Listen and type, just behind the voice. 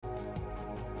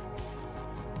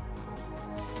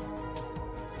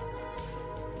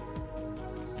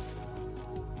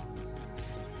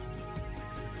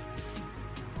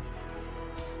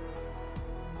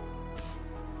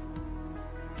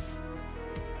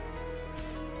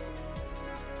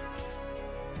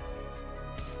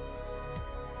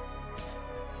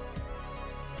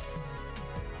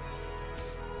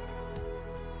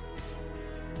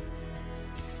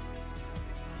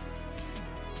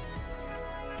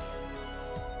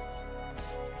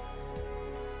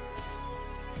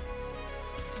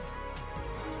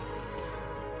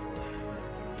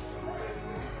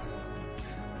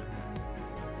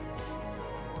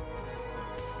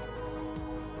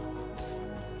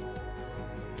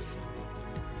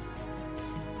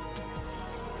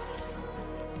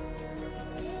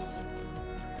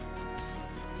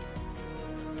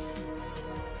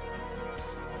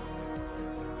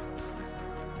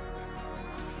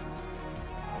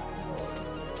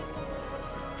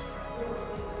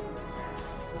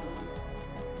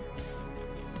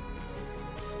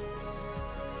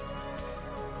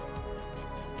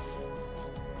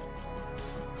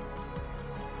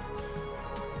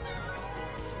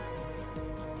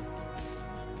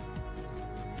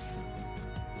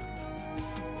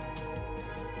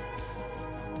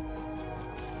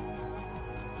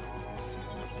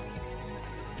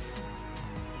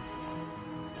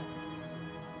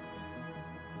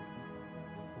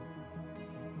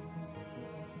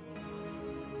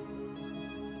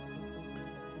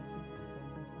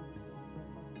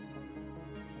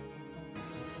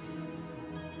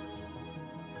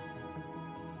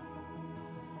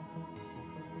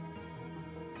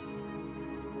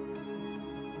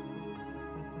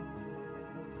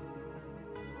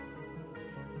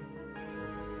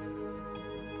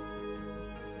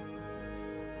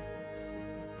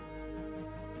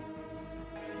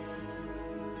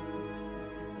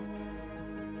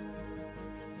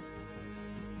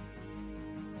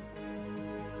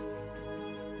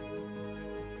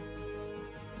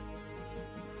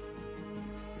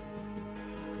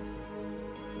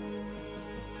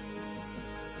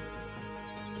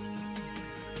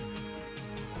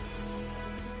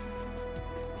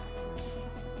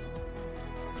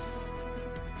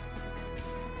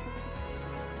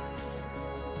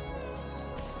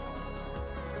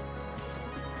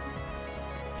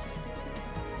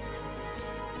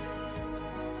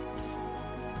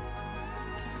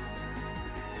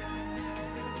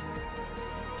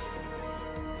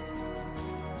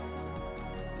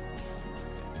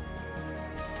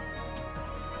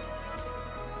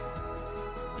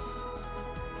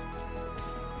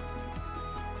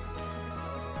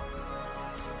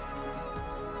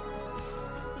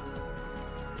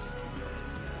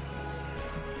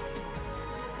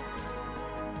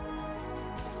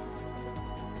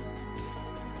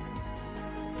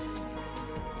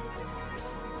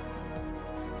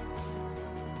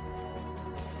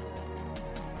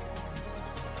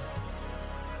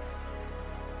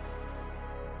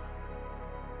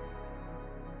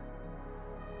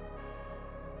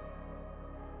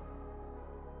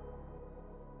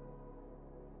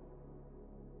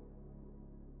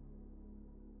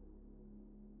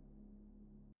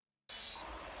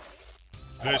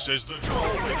This is the Troll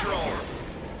Patrol,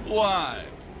 live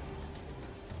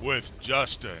with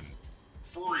Justin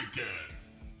Freakin'.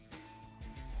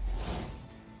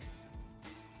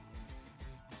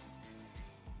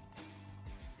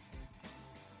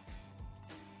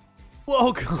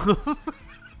 Welcome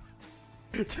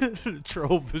to the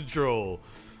Troll Patrol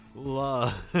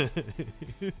live.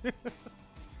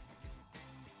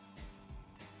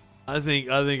 I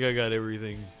think I got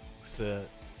everything set.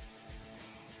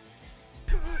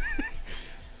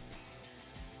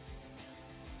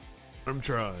 I'm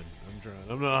trying.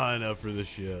 I'm not high enough for this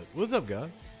shit. What's up, guys?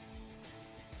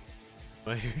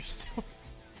 My hair's still.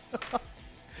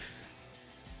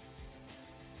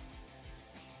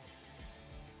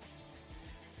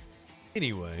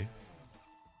 Anyway,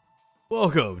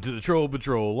 welcome to the Troll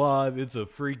Patrol live. It's a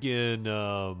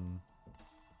freaking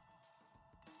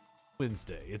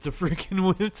Wednesday. It's a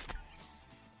freaking Wednesday.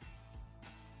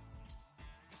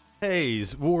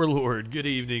 Hayes, Warlord, good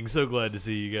evening. So glad to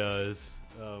see you guys.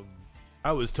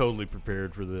 I was totally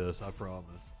prepared for this, I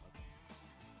promise.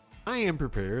 I am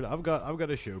prepared. I've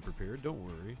got a show prepared, don't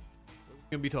worry. What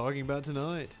we're gonna be talking about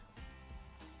tonight.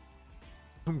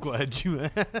 I'm glad you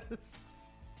asked.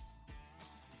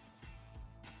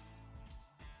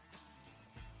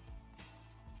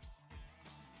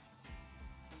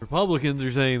 Republicans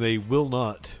are saying they will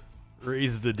not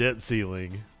raise the debt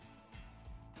ceiling.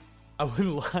 I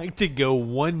would like to go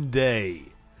one day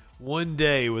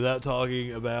without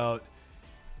talking about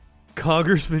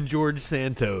Congressman George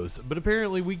Santos, but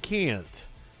apparently we can't.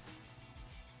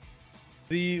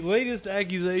 The latest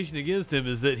accusation against him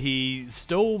is that he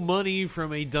stole money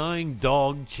from a dying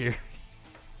dog charity.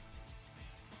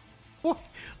 What?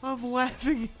 I'm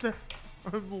laughing at that.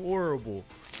 I'm horrible.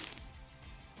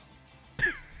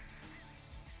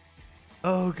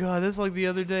 Oh god, that's like the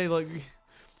other day, like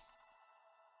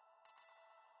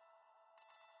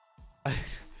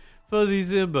Fuzzy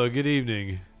Zimba, good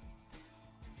evening.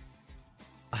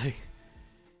 I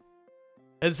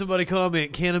had somebody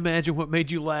comment, can't imagine what made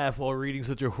you laugh while reading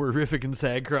such a horrific and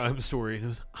sad crime story.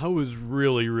 And I was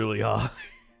really, really high.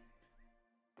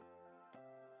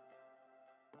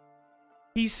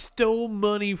 He stole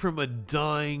money from a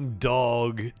dying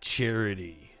dog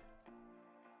charity.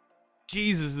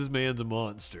 Jesus, this man's a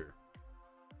monster.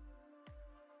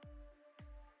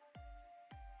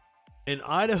 An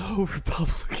Idaho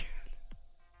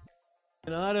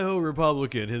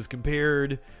Republican has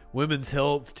compared women's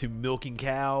health to milking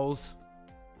cows.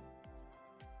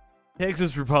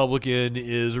 Texas Republican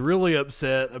is really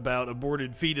upset about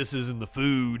aborted fetuses in the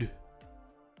food.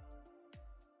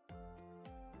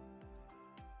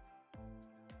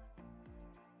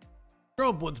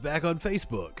 Trump wants back on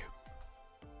Facebook.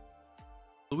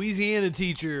 Louisiana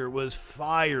teacher was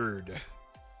fired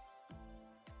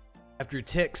after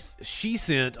text she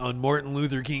sent on Martin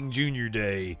Luther King Jr.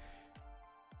 Day.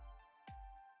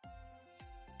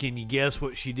 Can you guess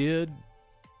what she did?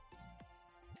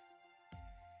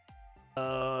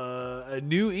 A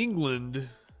New England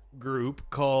group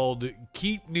called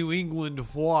Keep New England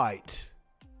White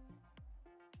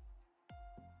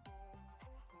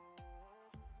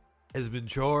has been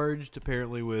charged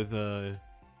apparently with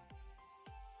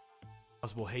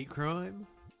possible hate crime.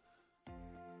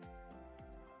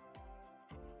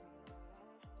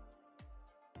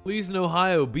 Police in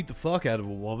Ohio beat the fuck out of a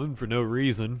woman for no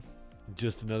reason.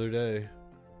 Just another day.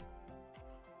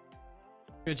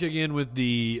 We're gonna check in with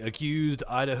the accused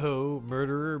Idaho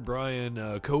murderer, Bryan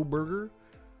Kohberger,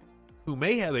 who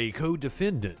may have a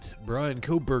co-defendant. Bryan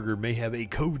Kohberger may have a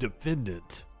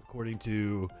co-defendant, according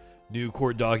to new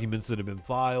court documents that have been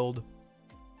filed.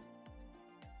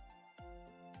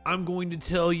 I'm going to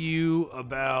tell you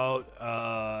about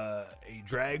a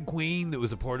drag queen that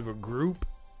was a part of a group.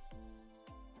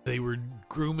 They were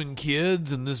grooming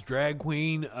kids, and this drag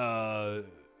queen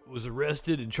was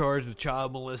arrested and charged with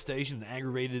child molestation and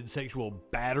aggravated sexual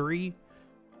battery.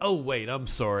 Oh, wait, I'm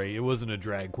sorry. It wasn't a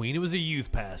drag queen. It was a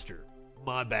youth pastor.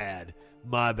 My bad.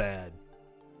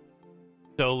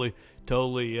 Totally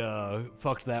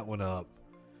fucked that one up.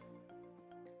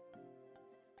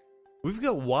 We've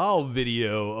got wild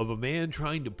video of a man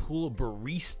trying to pull a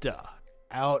barista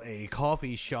out a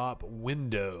coffee shop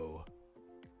window.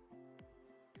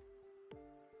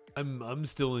 I'm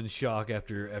still in shock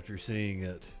after seeing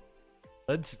it.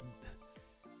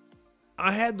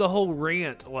 I had the whole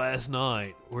rant last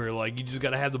night where like you just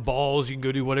gotta have the balls, you can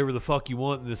go do whatever the fuck you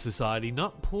want in this society,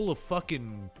 not pull a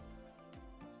fucking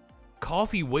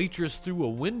coffee waitress through a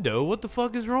window. What the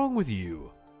fuck is wrong with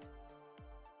you?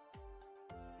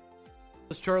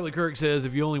 As Charlie Kirk says,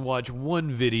 if you only watch one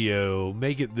video,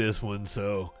 make it this one,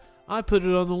 so I put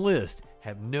it on the list.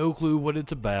 have no clue what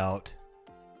it's about.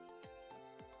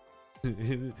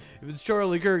 If it's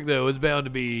Charlie Kirk, though, it's bound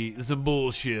to be some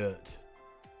bullshit.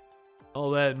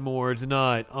 All that and more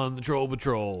tonight on the Troll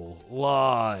Patrol,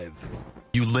 live.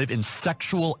 You live in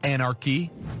sexual anarchy?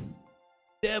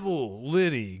 Devil,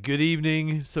 Lenny, good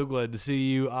evening. So glad to see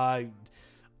you. I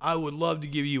would love to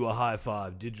give you a high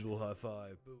five, digital high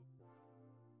five.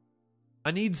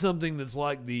 I need something that's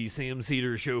like the Sam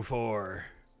Cedar shofar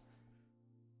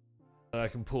that I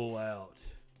can pull out.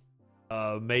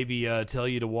 Maybe tell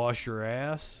you to wash your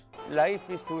ass. Life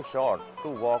is too short to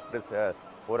walk this earth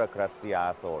for a crusty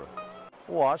asshole.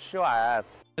 Wash your ass.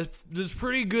 That's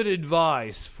pretty good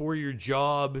advice for your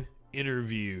job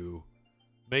interview.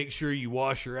 Make sure you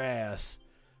wash your ass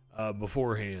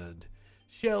beforehand.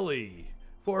 Shelly,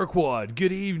 Farquad,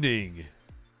 good evening.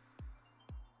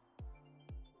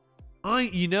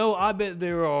 I bet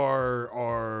there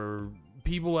are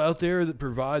people out there that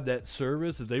provide that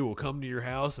service, that they will come to your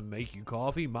house and make you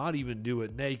coffee. Might even do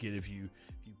it naked if you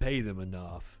pay them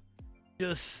enough.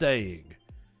 Just saying.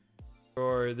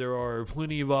 There are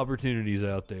plenty of opportunities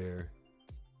out there.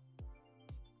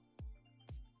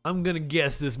 I'm gonna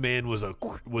guess this man was a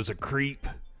creep.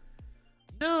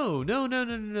 No,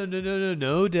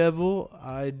 Devil.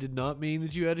 I did not mean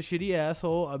that you had a shitty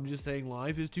asshole. I'm just saying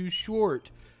life is too short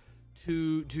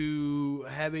to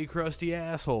have a crusty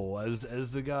asshole,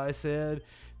 as the guy said.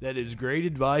 That is great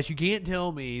advice. You can't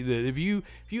tell me that if you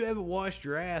haven't washed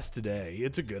your ass today,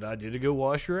 it's a good idea to go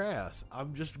wash your ass.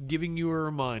 I'm just giving you a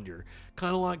reminder.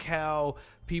 Kind of like how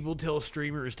people tell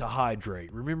streamers to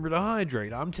hydrate. Remember to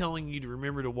hydrate. I'm telling you to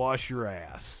remember to wash your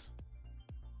ass.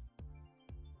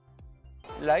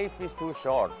 Life is too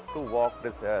short to walk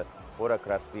this earth for a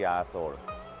crusty asshole.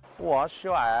 Wash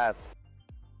your ass.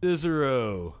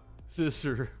 Cicero.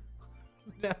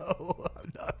 No,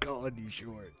 I'm not calling you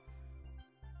short.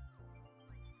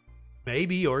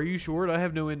 Maybe. Are you short? I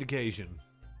have no indication.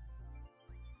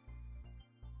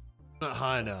 Not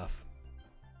high enough.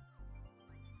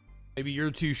 Maybe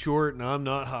you're too short and I'm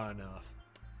not high enough.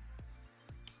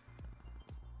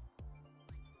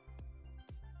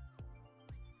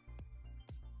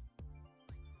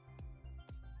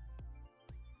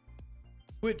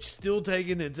 Twitch still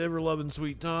taking its ever-loving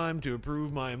sweet time to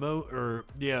approve my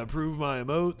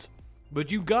emotes.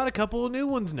 But you've got a couple of new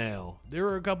ones now. There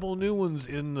are a couple of new ones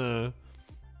in the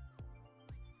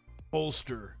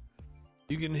holster.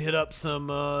 You can hit up some,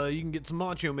 you can get some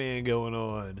Macho Man going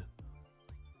on.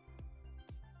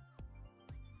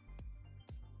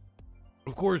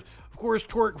 Of course,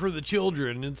 Twerk for the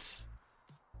Children. It's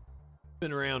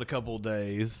been around a couple of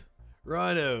days.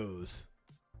 Rhinos.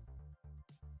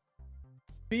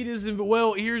 Fetus in,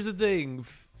 well, here's the thing.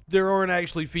 There aren't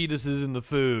actually fetuses in the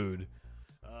food.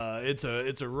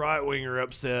 It's a right-winger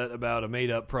upset about a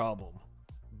made-up problem.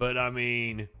 But, I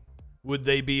mean, would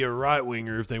they be a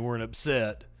right-winger if they weren't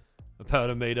upset about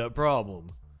a made-up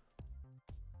problem?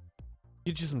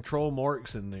 Get you some troll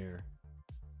marks in there.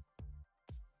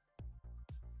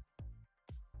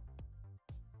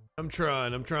 I'm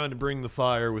trying to bring the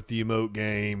fire with the emote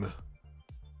game.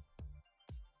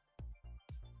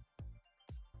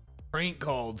 Prank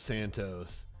called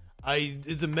Santos.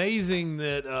 It's amazing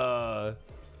that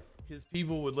his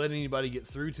people would let anybody get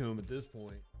through to him at this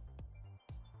point.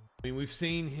 I mean, we've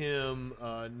seen him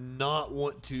not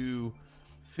want to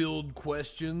field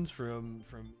questions from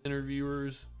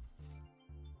interviewers,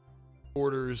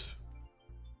 reporters.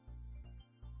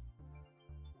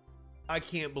 I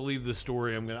can't believe the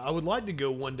story. I would like to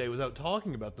go one day without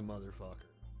talking about the motherfucker,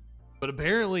 but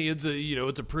apparently it's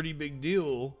a pretty big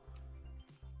deal.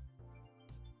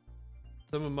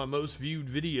 Some of my most viewed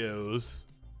videos.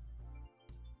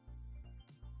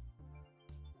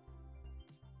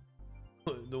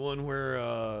 The one where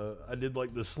I did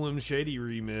like the Slim Shady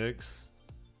remix.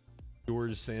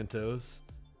 George Santos.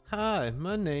 Hi,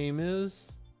 my name is...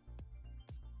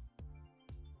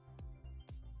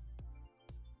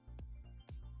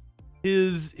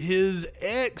 His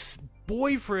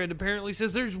ex-boyfriend apparently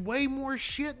says there's way more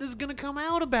shit that's gonna come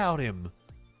out about him.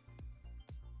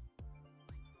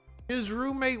 His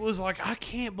roommate was like, I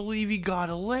can't believe he got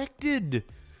elected.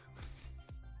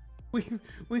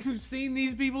 We've seen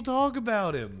these people talk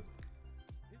about him.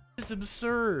 It's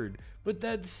absurd. But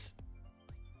that's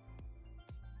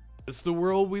the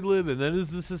world we live in. That is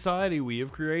the society we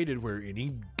have created, where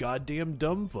any goddamn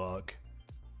dumb fuck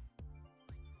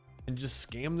can just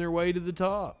scam their way to the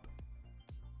top.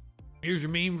 Here's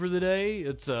your meme for the day.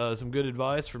 It's some good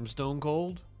advice from Stone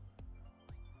Cold.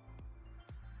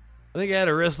 I think I had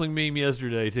a wrestling meme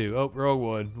yesterday too. Oh, wrong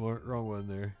one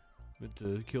there. Meant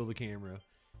to kill the camera.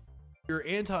 Your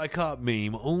anti-cop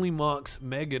meme only mocks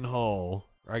Megan Hall,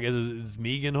 or I guess it's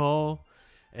Megan Hall,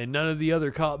 and none of the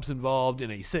other cops involved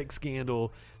in a sex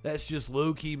scandal. That's just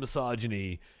low-key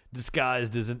misogyny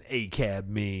disguised as an ACAB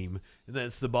meme, and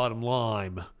that's the bottom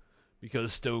line,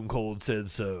 because Stone Cold said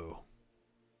so.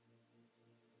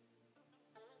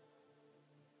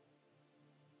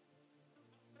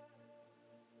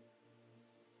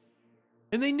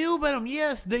 And they knew about him.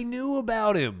 Yes, they knew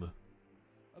about him.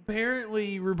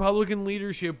 Apparently, Republican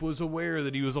leadership was aware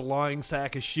that he was a lying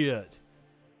sack of shit.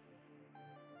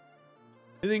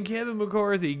 And then Kevin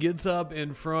McCarthy gets up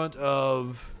in front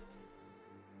of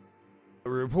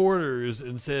reporters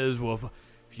and says, well,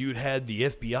 if you'd had the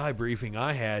FBI briefing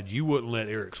I had, you wouldn't let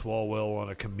Eric Swalwell on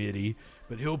a committee,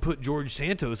 but he'll put George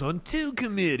Santos on 2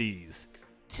 committees.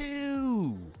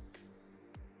 2!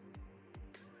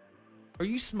 Are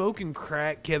you smoking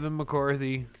crack, Kevin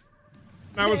McCarthy?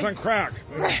 I was on crack.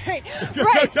 Right.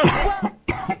 Well,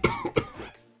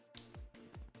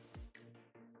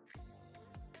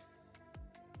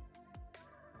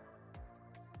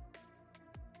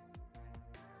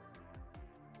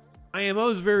 I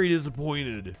was very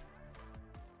disappointed.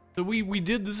 So we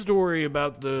did the story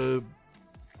about the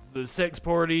sex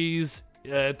parties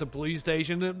at the police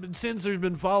station. And since there's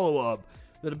been follow-up,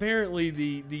 that apparently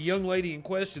the young lady in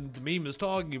question the meme is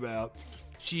talking about,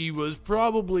 she was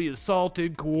probably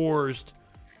assaulted, coerced,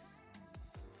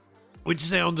 which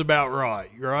sounds about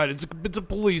right. You're right. It's a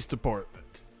police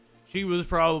department. She was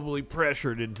probably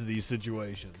pressured into these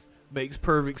situations. Makes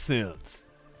perfect sense.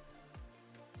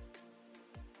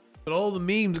 But all the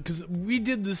memes, because we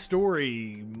did the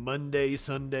story Monday,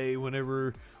 Sunday,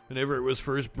 whenever it was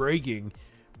first breaking,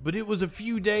 but it was a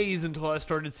few days until I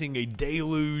started seeing a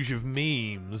deluge of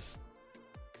memes.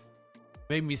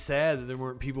 Made me sad that there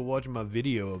weren't people watching my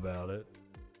video about it.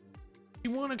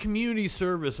 She won a community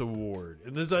service award,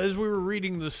 and as we were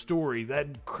reading the story,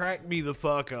 that cracked me the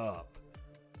fuck up.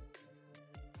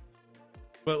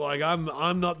 But like,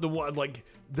 I'm not the one, like,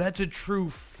 that's a true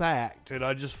fact, and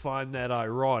I just find that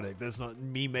ironic. That's not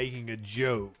me making a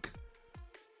joke.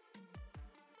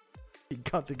 He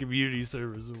got the community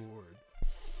service award.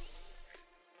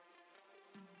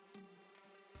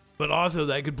 But also,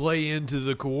 that could play into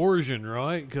the coercion,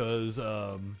 right? Because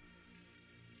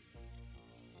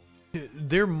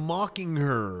they're mocking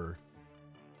her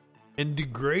and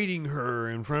degrading her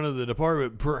in front of the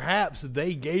department. Perhaps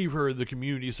they gave her the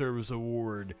community service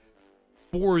award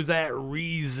for that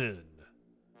reason.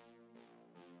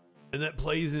 And that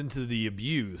plays into the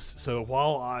abuse. So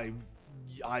while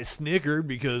I snickered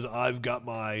because I've got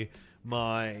my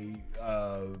mind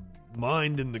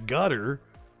in the gutter,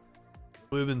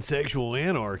 live in sexual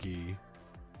anarchy.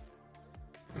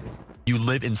 You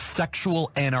live in sexual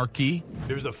anarchy?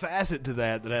 There's a facet to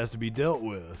that has to be dealt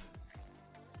with.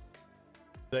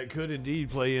 That could indeed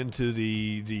play into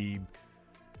the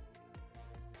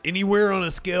anywhere on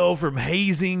a scale from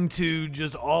hazing to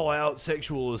just all-out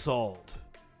sexual assault.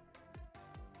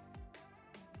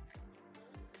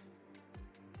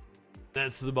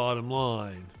 That's the bottom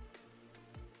line.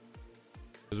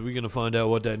 Because we're going to find out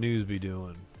what that news be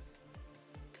doing.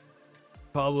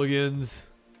 Republicans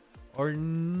are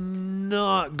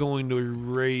not going to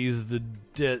raise the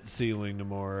debt ceiling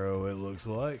tomorrow, it looks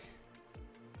like.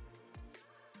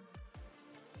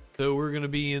 So we're going to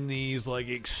be in these like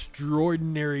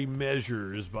extraordinary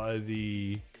measures by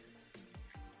the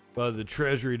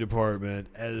Treasury Department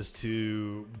as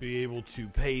to be able to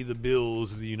pay the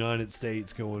bills of the United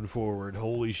States going forward.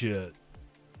 Holy shit.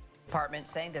 Department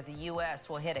saying that the U.S.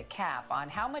 will hit a cap on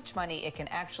how much money it can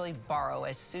actually borrow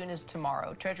as soon as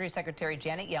tomorrow. Treasury Secretary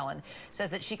Janet Yellen says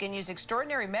that she can use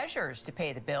extraordinary measures to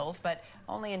pay the bills, but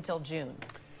only until June.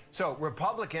 So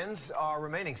Republicans are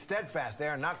remaining steadfast. They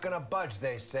are not going to budge,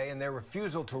 they say, in their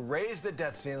refusal to raise the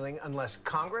debt ceiling unless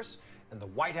Congress and the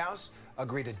White House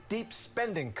agree to deep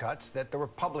spending cuts that the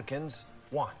Republicans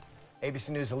want. ABC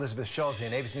News' Elizabeth Schulze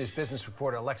and ABC News business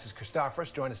reporter Alexis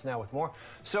Christoforous join us now with more.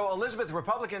 So, Elizabeth,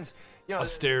 Republicans,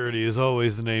 austerity is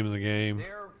always the name of the game.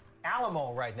 They're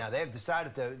Alamo right now. They have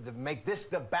decided to make this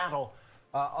the battle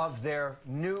of their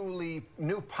new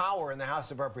power in the House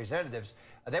of Representatives.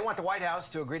 They want the White House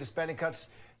to agree to spending cuts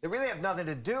that really have nothing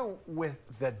to do with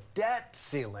the debt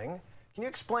ceiling. Can you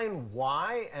explain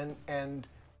why and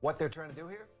what they're trying to do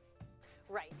here?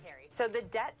 Right, Terry. So the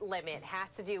debt limit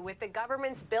has to do with the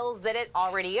government's bills that it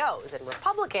already owes. And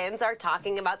Republicans are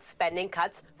talking about spending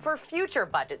cuts for future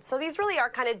budgets. So these really are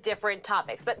kind of different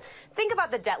topics. But think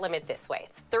about the debt limit this way.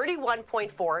 It's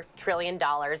 $31.4 trillion.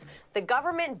 The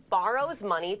government borrows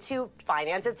money to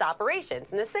finance its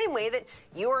operations in the same way that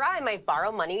you or I might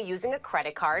borrow money using a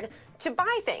credit card to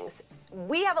buy things.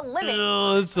 We have a limit.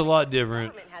 No, it's a lot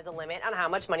different. The government has a limit on how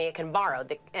much money it can borrow,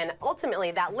 and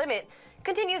ultimately that limit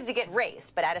continues to get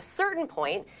raised. But at a certain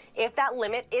point, if that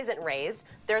limit isn't raised,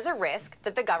 there's a risk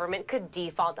that the government could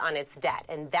default on its debt.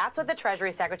 And that's what the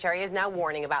Treasury Secretary is now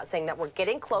warning about, saying that we're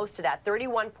getting close to that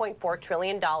 $31.4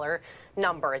 trillion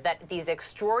number, that these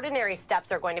extraordinary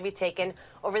steps are going to be taken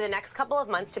over the next couple of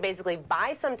months to basically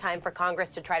buy some time for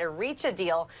Congress to try to reach a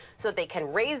deal so that they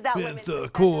can raise that limit,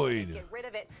 get rid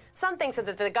of it, something so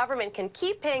that the government can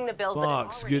keep paying the bills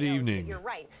Fox, that it already good owes. evening. But you're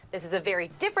right. This is a very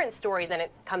different story than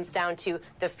it comes down to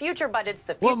the future budgets,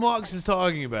 the future What Mox is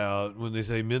talking about when they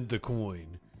say mint the coin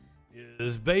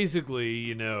is basically,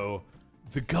 you know,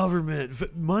 the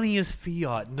government, money is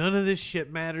fiat. None of this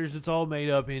shit matters. It's all made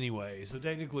up anyway. So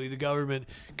technically the government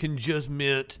can just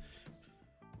mint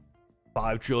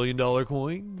 $5 trillion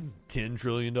coin, $10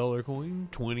 trillion coin,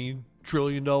 $20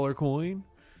 trillion coin.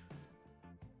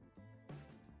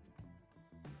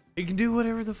 It can do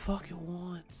whatever the fuck it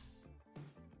wants.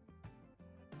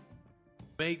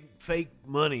 Make fake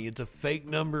money. It's a fake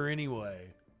number anyway.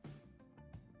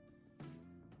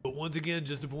 But once again,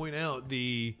 just to point out,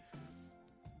 the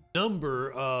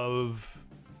number of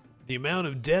the amount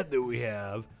of debt that we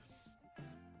have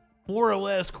more or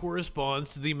less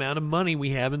corresponds to the amount of money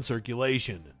we have in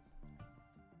circulation.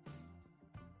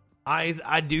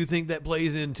 I do think that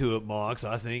plays into it, Mox.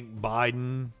 I think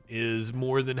Biden is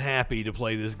more than happy to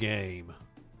play this game.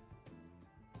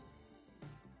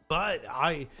 But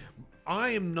I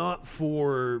am not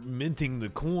for minting the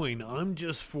coin. I'm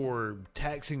just for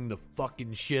taxing the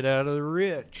fucking shit out of the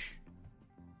rich.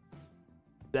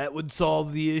 That would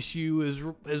solve the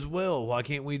issue as well. Why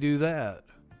can't we do that?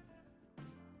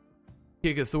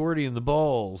 Kick authority in the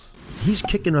balls. He's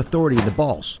kicking authority in the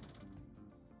balls.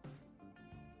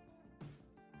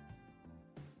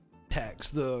 Tax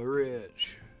the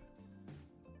rich.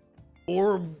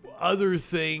 Or other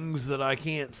things that I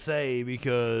can't say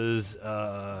because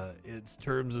it's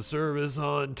terms of service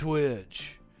on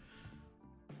Twitch.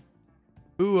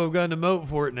 Ooh, I've got an emote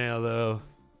for it now, though.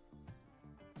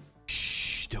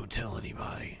 Shh, don't tell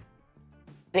anybody.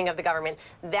 Of the government,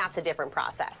 that's a different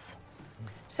process.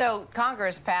 So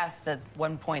Congress passed the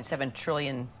 $1.7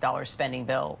 trillion spending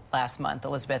bill last month,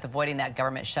 Elizabeth, avoiding that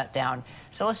government shutdown.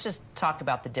 So let's just talk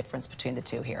about the difference between the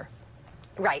two here.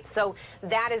 Right. So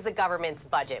that is the government's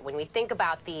budget. When we think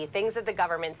about the things that the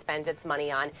government spends its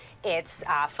money on, it's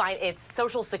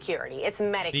Social Security, it's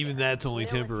Medicare. Even that's only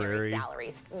temporary.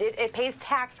 Salaries. It pays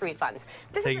tax refunds.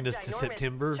 This Taking is a us to ginormous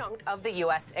September. chunk of the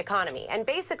U.S. economy. And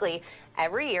basically,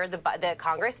 every year the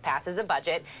Congress passes a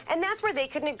budget, and that's where they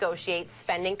could negotiate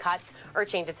spending cuts or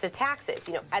changes to taxes.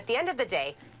 You know, at the end of the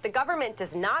day, the government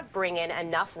does not bring in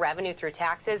enough revenue through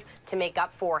taxes to make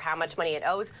up for how much money it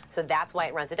owes. So that's why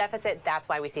it runs a deficit. That's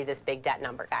why we see this big debt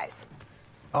number, guys.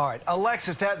 All right,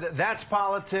 Alexis, that's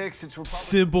politics. It's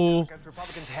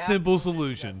Republicans. Simple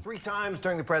solution. 3 times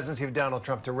during the presidency of Donald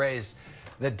Trump to raise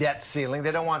the debt ceiling.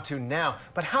 They don't want to now.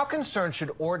 But how concerned should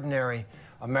ordinary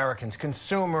Americans,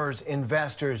 consumers,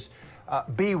 investors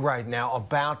be right now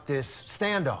about this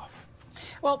standoff?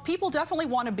 Well, people definitely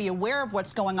want to be aware of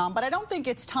what's going on, but I don't think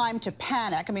it's time to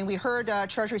panic. I mean, we heard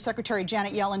Treasury Secretary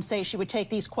Janet Yellen say she would take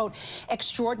these, quote,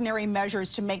 extraordinary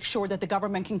measures to make sure that the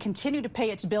government can continue to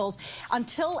pay its bills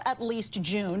until at least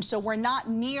June. So we're not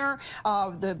near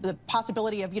the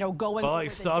possibility of, you know, going well,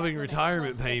 like stopping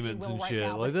retirement payments and shit.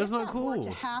 Now. Like, that's not that cool. Were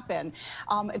to happen,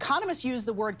 economists use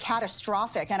the word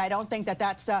catastrophic, and I don't think that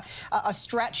that's a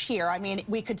stretch here. I mean,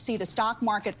 we could see the stock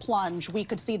market plunge. We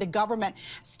could see the government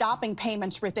stopping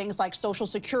payments for things like Social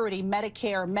Security,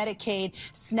 Medicare, Medicaid,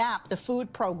 SNAP, the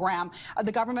food program.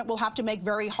 The government will have to make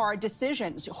very hard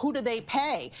decisions. Who do they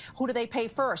pay? Who do they pay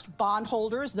first?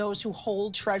 Bondholders, those who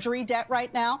hold Treasury debt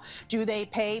right now? Do they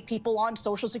pay people on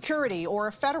Social Security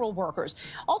or federal workers?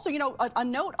 Also, you know, a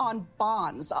note on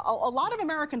bonds. A lot of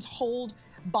Americans hold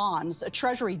bonds,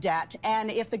 Treasury debt,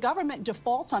 and if the government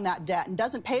defaults on that debt and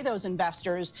doesn't pay those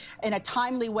investors in a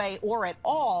timely way or at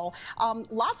all,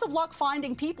 lots of luck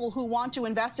finding people who want to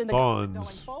invest in the government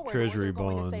going forward. Treasury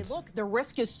bonds. Going to say, look, the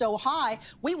risk is so high,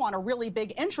 we want a really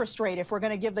big interest rate if we're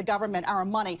going to give the government our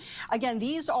money. Again,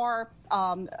 these are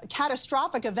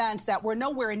catastrophic events that we're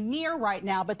nowhere near right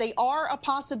now, but they are a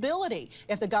possibility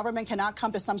if the government cannot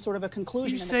come to some sort of a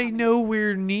conclusion. You say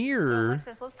nowhere near. So,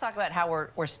 Alexis, let's talk about how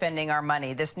we're spending our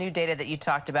money. This new data that you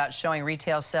talked about showing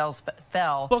retail sales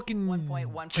fell. Fucking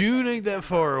 1.1%. June ain't that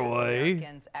far away.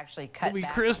 Actually cut It'll be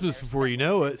back Christmas before you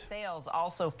know it. Sales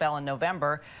also fell in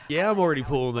November. Yeah, I'm already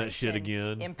pulling that shit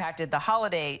again. Impacted the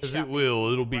holiday. Because it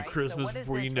will. It'll be right? Christmas so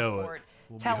before you know it.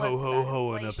 We'll be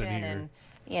ho-ho-hoing up in here.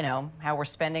 how we're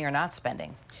spending or not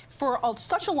spending. For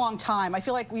such a long time, I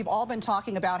feel like we've all been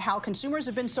talking about how consumers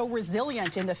have been so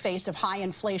resilient in the face of high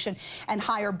inflation and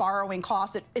higher borrowing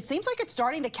costs. It seems like it's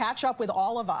starting to catch up with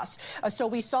all of us. So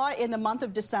we saw in the month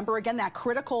of December, again, that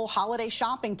critical holiday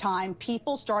shopping time,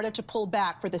 people started to pull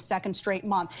back for the second straight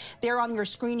month. There on your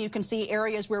screen, you can see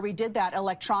areas where we did that.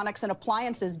 Electronics and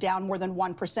appliances down more than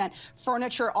 1%.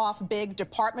 Furniture off big.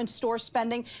 Department store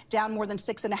spending down more than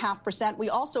 6.5%. We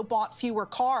also bought fewer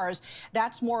cars.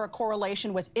 That's more a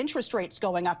correlation with interest rates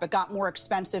going up. It got more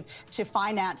expensive to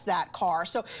finance that car.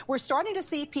 So we're starting to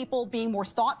see people being more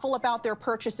thoughtful about their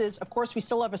purchases. Of course, we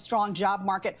still have a strong job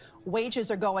market.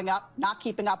 Wages are going up, not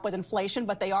keeping up with inflation,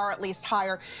 but they are at least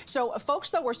higher. So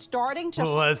folks, though, we're starting to...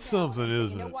 Well, that's something, isn't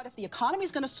it? You know what? If the economy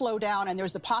is going to slow down and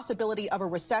there's the possibility of a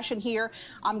recession here,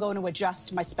 I'm going to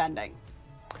adjust my spending.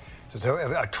 So it's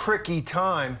a tricky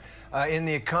time in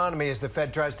the economy as the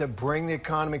Fed tries to bring the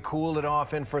economy, cool it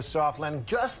off, in for a soft landing.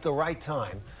 Just the right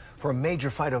time for a major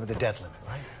fight over the debt limit,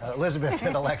 right? Elizabeth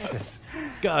and Alexis.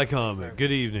 Guy comment.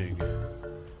 Good evening.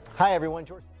 Hi, everyone.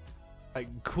 George.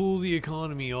 Cool the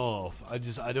economy off.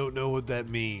 I don't know what that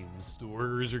means. The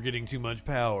workers are getting too much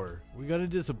power. We got to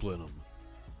discipline them.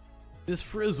 This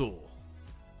Frizzle.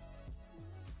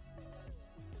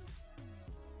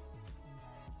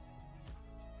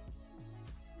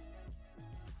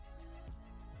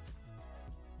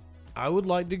 I would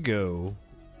like to go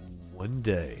one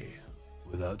day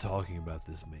without talking about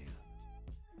this man.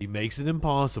 He makes it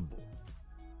impossible.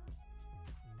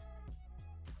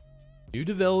 New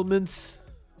developments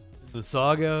in the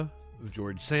saga of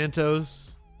George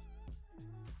Santos,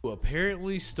 who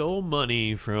apparently stole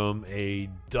money from a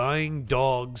dying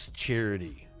dog's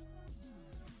charity.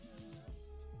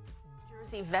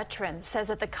 Jersey veteran says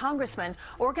that the congressman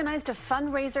organized a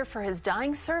fundraiser for his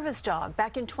dying service dog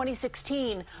back in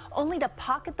 2016, only to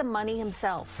pocket the money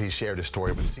himself. He shared his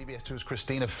story with CBS 2's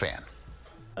Christina Fan.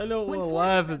 I don't want to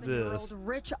laugh at this.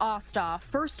 Rich Ostoff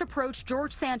first approached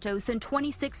George Santos in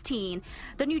 2016.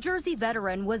 The New Jersey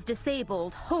veteran was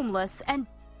disabled, homeless, and...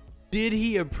 Did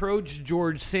he approach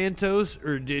George Santos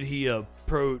or did he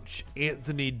approach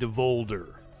Anthony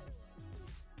DeVolder?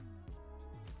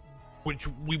 Which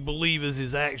we believe is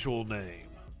his actual name.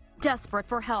 Desperate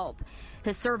for help.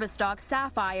 His service dog,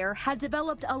 Sapphire, had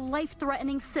developed a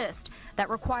life-threatening cyst that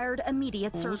required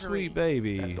immediate surgery. Sweet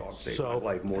baby. That dog saved my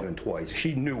life more than twice.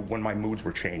 She knew when my moods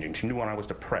were changing. She knew when I was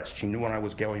depressed. She knew when I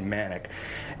was going manic.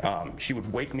 She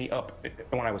would wake me up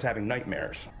when I was having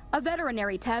nightmares. A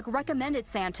veterinary tech recommended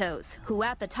Santos, who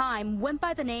at the time went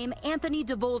by the name Anthony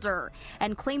DeVolder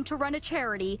and claimed to run a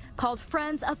charity called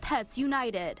Friends of Pets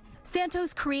United.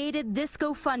 Santos created this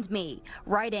GoFundMe,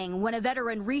 writing, when a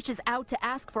veteran reaches out to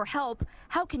ask for help,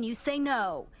 how can you say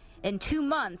no? In 2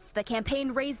 months, the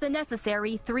campaign raised the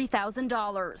necessary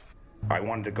 $3,000. I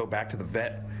wanted to go back to the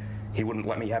vet. He wouldn't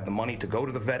let me have the money to go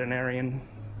to the veterinarian.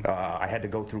 I had to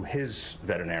go through his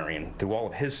veterinarian, through all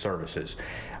of his services.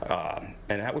 And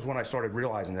that was when I started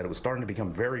realizing that it was starting to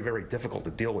become very, very difficult to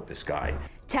deal with this guy.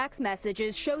 Text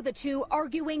messages show the two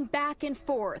arguing back and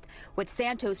forth, with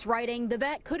Santos writing the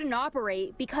vet couldn't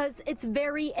operate because it's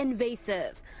very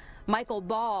invasive. Michael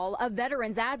Ball, a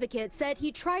veterans advocate, said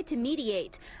he tried to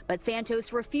mediate, but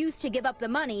Santos refused to give up the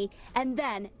money and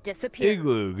then disappeared.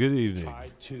 Igloo, good evening.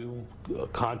 Tried to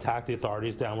contact the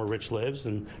authorities down where Rich lives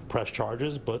and press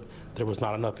charges, but there was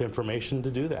not enough information to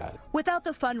do that. Without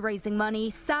the fundraising money,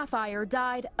 Sapphire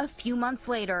died a few months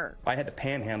later. I had to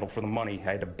panhandle for the money.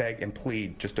 I had to beg and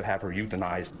plead just to have her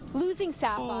euthanized. Losing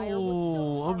Sapphire was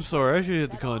so I'm sorry. I should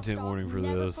hit the content warning for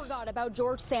never this. Forgot about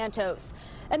George Santos.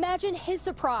 Imagine his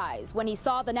surprise when he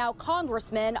saw the now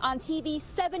congressman on TV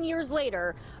 7 years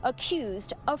later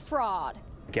accused of fraud.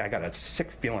 I got a sick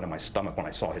feeling in my stomach when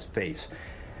I saw his face.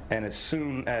 And as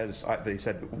soon as they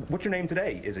said, what's your name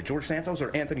today? Is it George Santos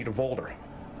or Anthony DeVolder?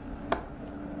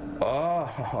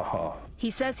 Oh. He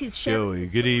says he's sharing Joey,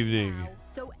 good evening. now,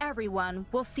 so everyone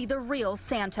will see the real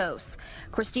Santos.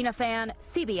 Christina Fan,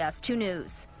 CBS 2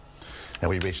 News. And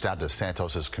we reached out to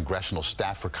Santos's congressional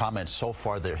staff for comments. So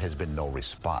far, there has been no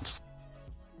response.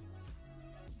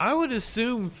 I would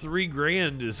assume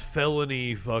 $3,000 is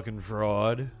felony fucking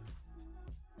fraud.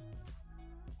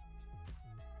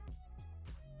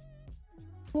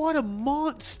 What a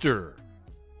monster.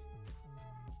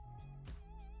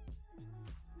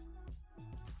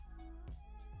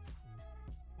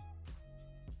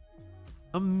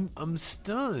 I'm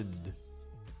stunned.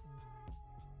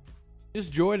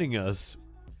 Just joining us,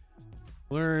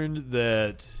 learned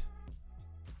that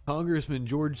Congressman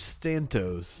George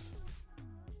Santos,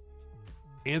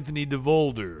 Anthony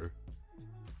DeVolder,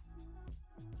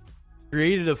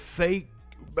 created a fake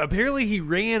apparently he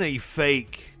ran a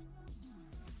fake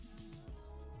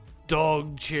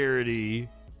dog charity,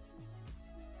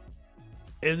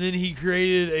 and then he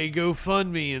created a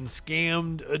GoFundMe and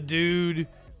scammed a dude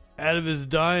out of his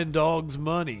dying dog's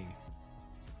money.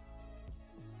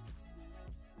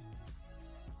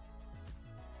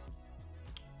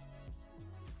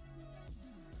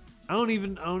 I don't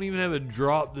even have a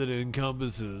drop that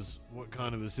encompasses what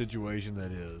kind of a situation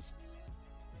that is.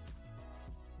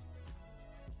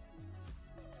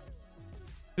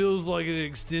 Feels like an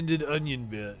extended onion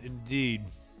bit, indeed.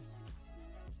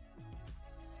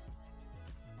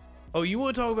 Oh, you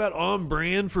want to talk about on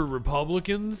brand for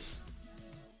Republicans?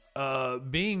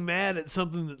 Being mad at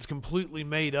something that's completely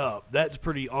made up. That's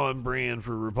pretty on brand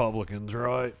for Republicans,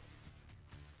 right?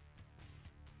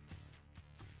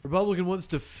 Republican wants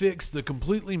to fix the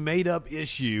completely made up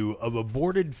issue of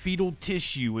aborted fetal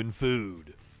tissue in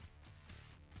food.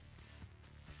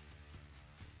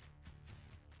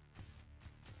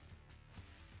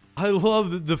 I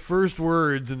love that the first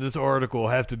words in this article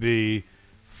have to be,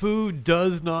 food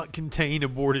does not contain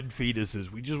aborted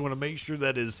fetuses. We just want to make sure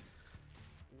that is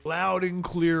loud and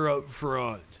clear up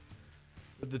front.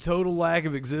 But the total lack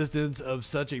of existence of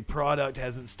such a product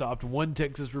hasn't stopped one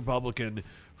Texas Republican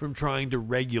from trying to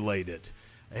regulate it.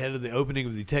 Ahead of the opening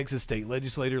of the Texas state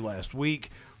legislature last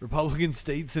week, Republican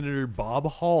State Senator Bob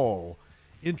Hall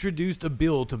introduced a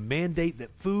bill to mandate that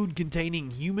food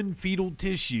containing human fetal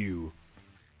tissue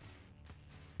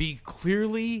be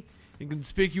clearly and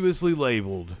conspicuously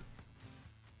labeled.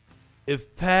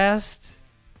 If passed,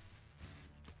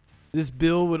 this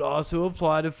bill would also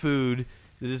apply to food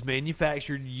that is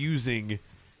manufactured using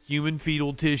human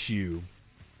fetal tissue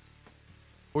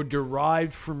or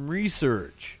derived from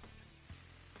research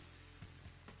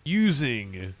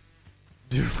using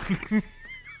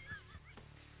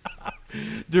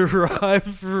derived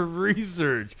from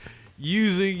research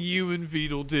using human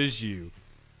fetal tissue.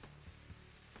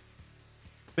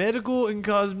 Medical and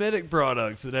cosmetic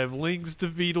products that have links to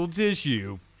fetal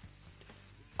tissue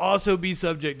also be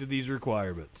subject to these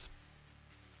requirements.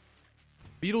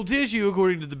 Fetal tissue,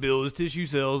 according to the bill, is tissue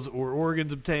cells or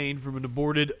organs obtained from an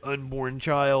aborted unborn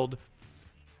child.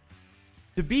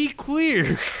 To be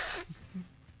clear,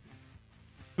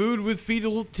 food with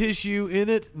fetal tissue in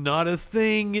it, not a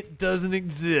thing. It doesn't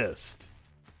exist.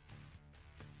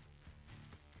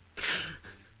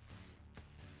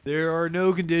 There are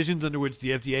no conditions under which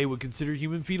the FDA would consider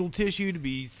human fetal tissue to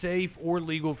be safe or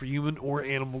legal for human or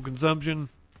animal consumption.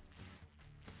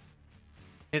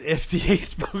 An FDA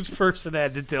spokesperson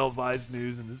had to tell Vice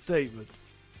News in a statement.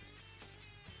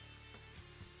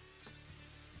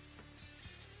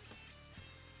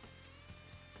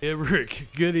 Rick,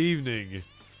 good evening.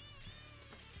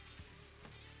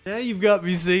 Now you've got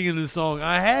me singing the song.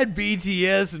 I had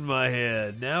BTS in my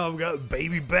head. Now I've got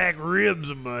baby back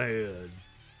ribs in my head.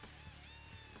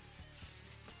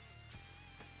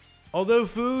 Although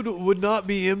food would not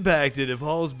be impacted if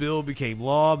Hall's bill became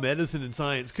law, medicine and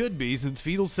science could be, since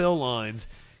fetal cell lines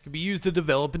can be used to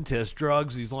develop and test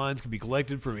drugs. These lines can be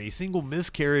collected from a single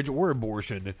miscarriage or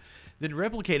abortion, then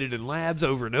replicated in labs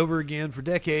over and over again for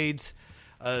decades.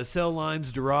 Cell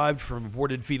lines derived from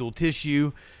aborted fetal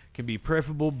tissue can be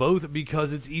preferable, both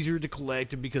because it's easier to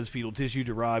collect and because fetal tissue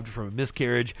derived from a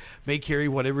miscarriage may carry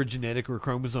whatever genetic or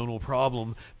chromosomal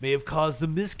problem may have caused the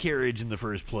miscarriage in the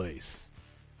first place.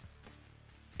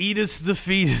 Eatus the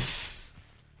fetus.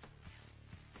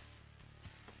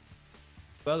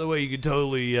 By the way, you can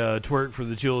totally twerk for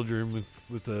the children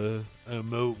with an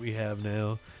emote we have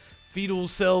now. Fetal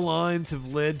cell lines have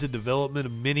led to development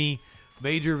of many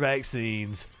major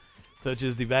vaccines, such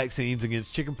as the vaccines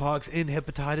against chickenpox and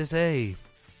hepatitis A.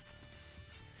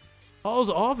 Hall's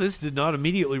office did not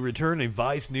immediately return a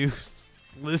Vice News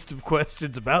list of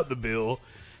questions about the bill.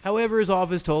 However, his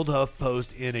office told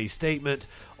HuffPost in a statement,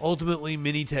 ultimately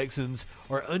many Texans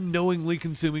are unknowingly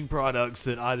consuming products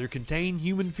that either contain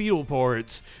human fetal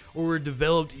parts or were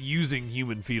developed using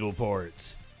human fetal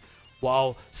parts.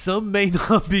 While some may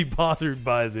not be bothered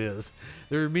by this,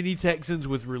 there are many Texans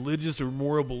with religious or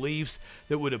moral beliefs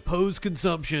that would oppose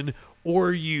consumption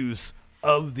or use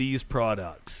of these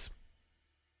products.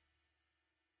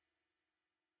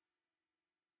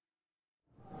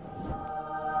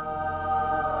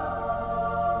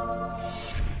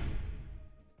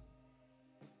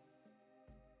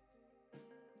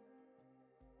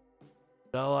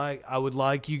 I would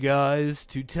like you guys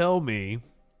to tell me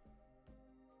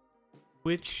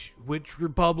which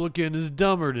Republican is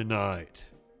dumber tonight.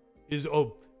 Is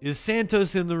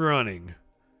Santos in the running?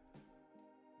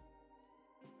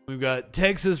 We've got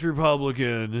Texas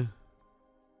Republican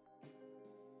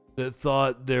that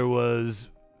thought there was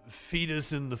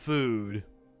fetus in the food?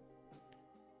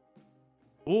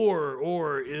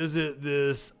 Or is it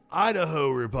this Idaho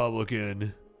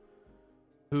Republican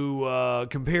who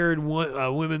compared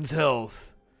women's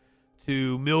health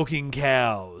to milking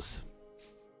cows?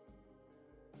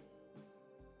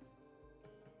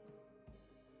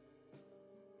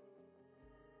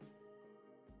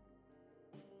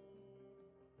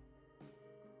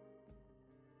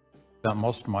 Spent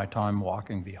most of my time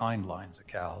walking behind lines of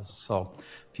cows. So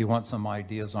if you want some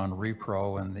ideas on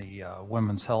repro and the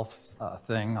women's health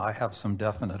thing, I have some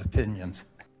definite opinions.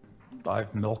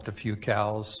 I've milked a few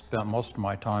cows, spent most of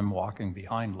my time walking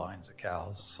behind lines of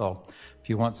cows. So if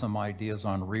you want some ideas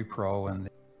on repro and...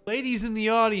 Ladies in the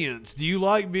audience, do you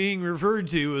like being referred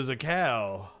to as a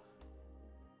cow?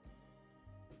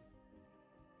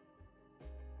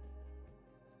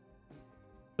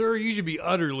 Sir, you should be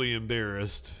utterly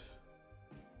embarrassed.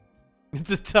 It's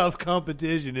a tough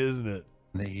competition, isn't it?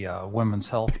 The women's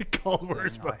health called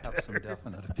words thing, I have some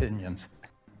definite opinions.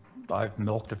 I've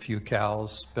milked a few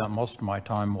cows, spent most of my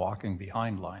time walking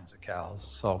behind lines of cows.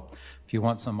 So if you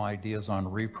want some ideas on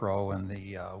repro and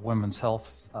the women's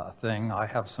health thing, I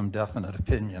have some definite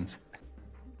opinions.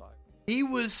 He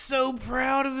was so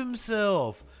proud of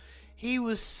himself. He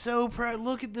was so proud.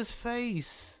 Look at this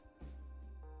face.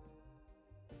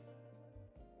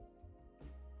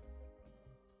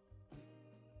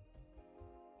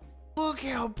 Look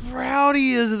how proud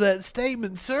he is of that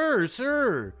statement.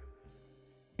 Sir.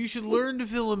 You should learn to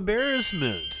feel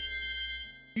embarrassment.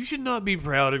 You should not be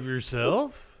proud of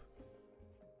yourself.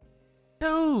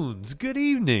 Tones, good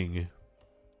evening.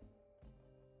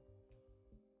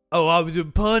 Oh, I was a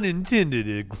pun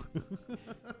intended.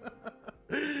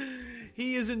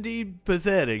 He is indeed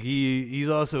pathetic. He's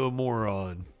also a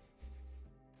moron.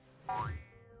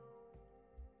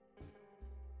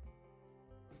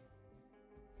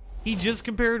 He just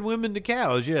compared women to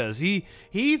cows, yes. He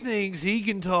thinks he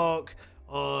can talk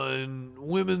on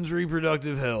women's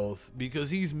reproductive health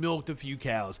because he's milked a few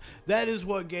cows. That is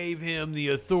what gave him the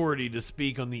authority to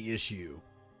speak on the issue.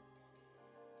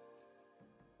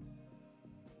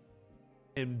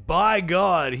 And by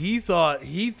God, he thought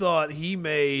he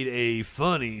made a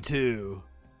funny too.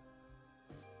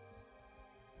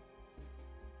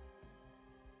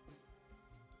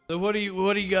 So what do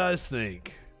you guys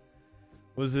think?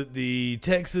 Was it the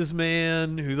Texas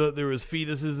man who thought there was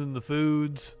fetuses in the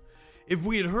foods? If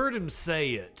we had heard him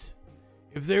say it,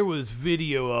 if there was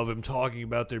video of him talking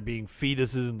about there being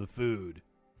fetuses in the food,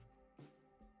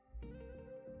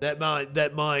 that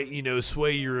might,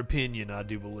 sway your opinion, I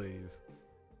do believe.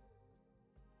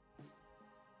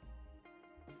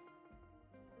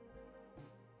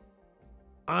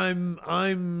 I'm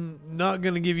not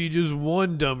going to give you just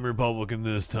one dumb Republican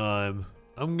this time.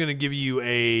 I'm going to give you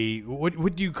a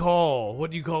what do you call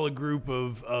a group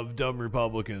of dumb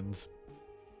Republicans?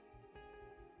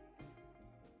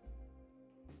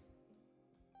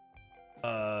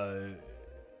 You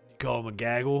call them a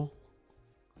gaggle?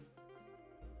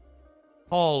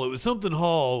 Hall, it was something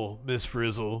Hall, Miss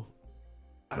Frizzle.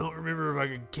 I don't remember if I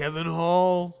could Kevin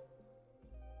Hall.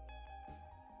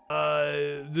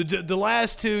 The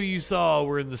last two you saw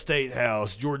were in the State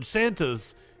House. George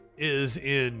Santos is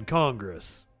in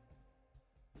Congress.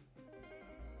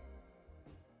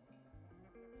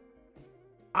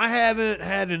 I haven't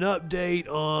had an update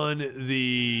on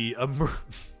the...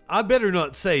 I better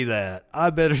not say that. I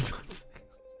better not say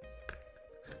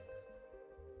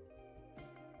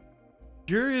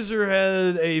Curiouser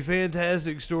had a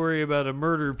fantastic story about a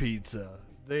murder pizza.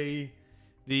 The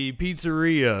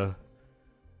pizzeria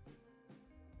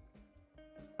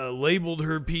labeled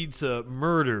her pizza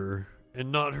murder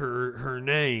and not her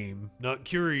name, not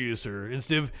Curiouser.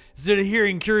 Instead of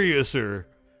hearing Curiouser,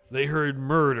 they heard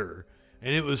murder,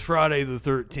 and it was Friday the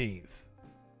 13th.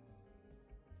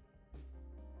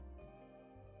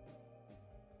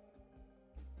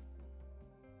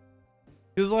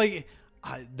 Because,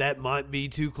 that might be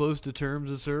too close to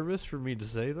terms of service for me to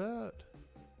say that.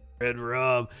 Red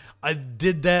Rum. I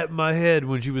did that in my head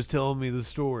when she was telling me the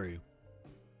story.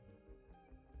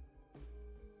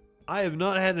 I have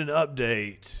not had an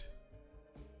update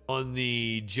on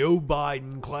the Joe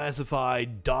Biden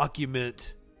classified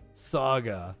document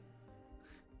saga.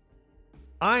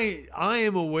 I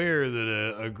am aware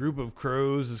that a group of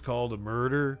crows is called a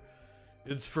murder.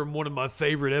 It's from one of my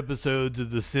favorite episodes of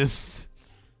The Simpsons,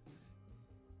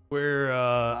 where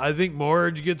I think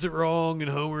Marge gets it wrong and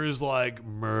Homer is like,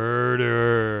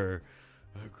 murder.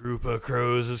 A group of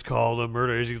crows is called a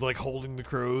murder. As he's like holding the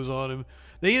crows on him.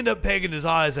 They end up pegging his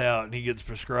eyes out and he gets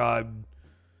prescribed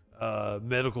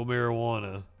medical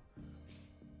marijuana.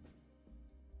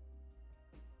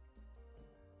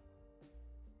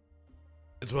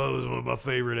 That's why it was one of my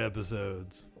favorite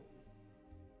episodes.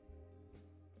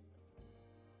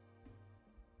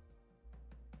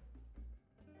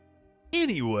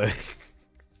 Anyway,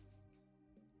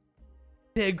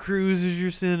 Ted Cruz is your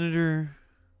senator.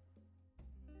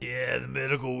 Yeah, the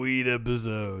medical weed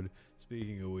episode.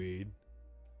 Speaking of weed,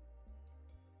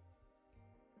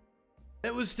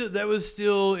 that was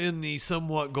still in the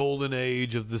somewhat golden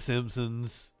age of The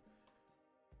Simpsons.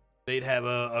 They'd have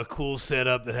a cool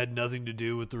setup that had nothing to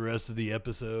do with the rest of the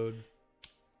episode.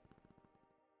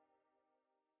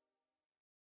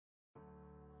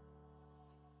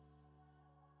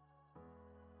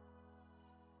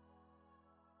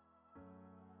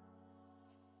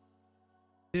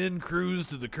 Then Cruz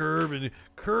to the curb and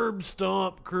curb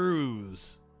stomp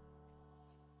Cruz.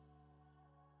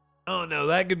 Oh no,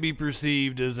 that could be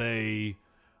perceived as a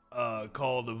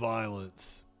call to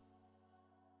violence.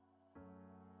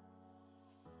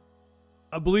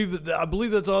 I believe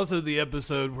that's also the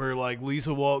episode where like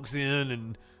Lisa walks in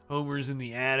and Homer's in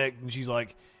the attic and she's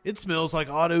like, "It smells like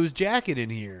Otto's jacket in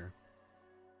here."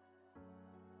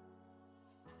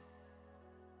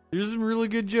 There's some really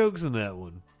good jokes in that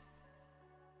one.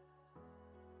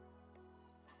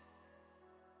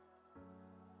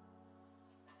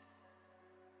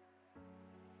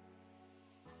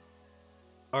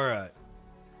 All right.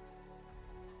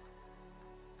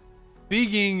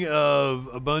 Speaking of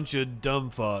a bunch of dumb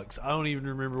fucks, I don't even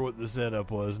remember what the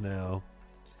setup was now.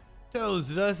 Tones,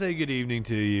 did I say good evening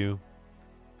to you?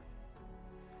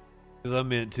 Because I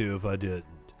meant to if I didn't.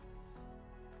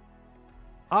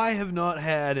 I have not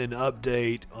had an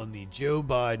update on the Joe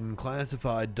Biden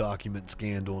classified document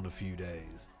scandal in a few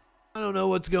days. I don't know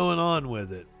what's going on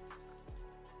with it.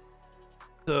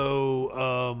 So,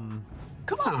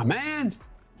 come on, man.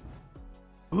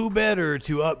 Who better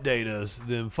to update us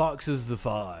than Fox's The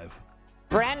Five?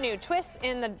 Brand new twists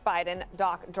in the Biden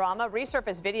doc drama.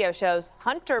 Resurfaced video shows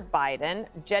Hunter Biden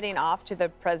jetting off to the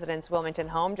president's Wilmington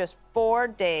home just 4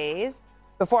 days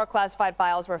before classified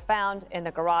files were found in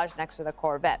the garage next to the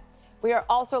Corvette. We are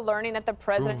also learning that the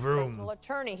president's personal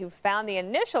attorney who found the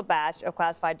initial batch of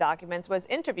classified documents was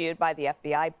interviewed by the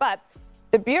FBI, but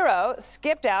the Bureau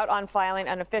skipped out on filing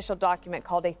an official document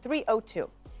called a 302.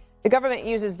 The government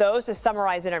uses those to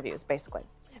summarize interviews, basically,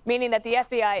 meaning that the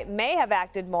FBI may have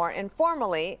acted more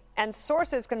informally, and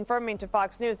sources confirming to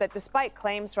Fox News that despite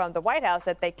claims from the White House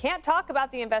that they can't talk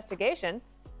about the investigation,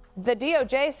 the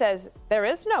DOJ says there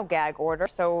is no gag order,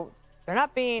 so they're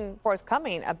not being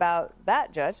forthcoming about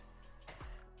that, Judge.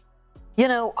 You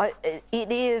know,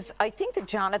 it is, I think that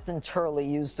Jonathan Turley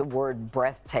used the word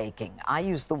breathtaking. I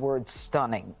use the word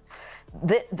stunning.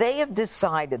 They have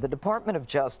decided, the Department of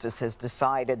Justice has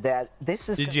decided that this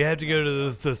is... Did you have to go to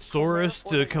the thesaurus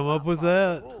to come up with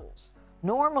that?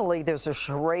 Normally, there's a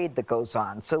charade that goes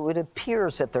on, so it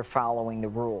appears that they're following the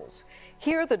rules.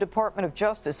 Here, the Department of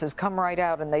Justice has come right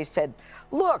out and they said,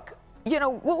 look, you know,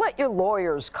 we'll let your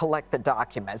lawyers collect the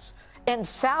documents. And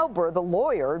Sauber, the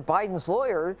lawyer, Biden's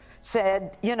lawyer,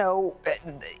 said, you know,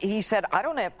 he said, I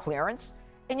don't have clearance.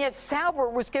 And yet Sauber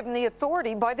was given the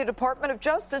authority by the Department of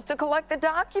Justice to collect the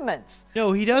documents.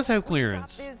 No, he does have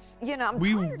clearance. You know,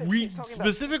 we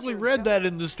specifically read that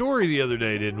in the story the other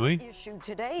day, didn't we? The issue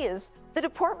today is the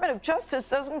Department of Justice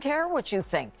doesn't care what you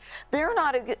think. They're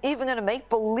not even going to make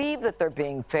believe that they're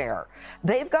being fair.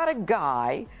 They've got a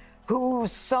guy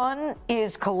whose son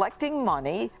is collecting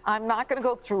money, I'm not going to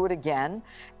go through it again,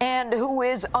 and who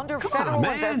is under federal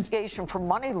investigation for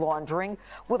money laundering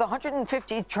with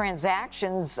 150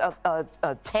 transactions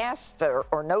tasked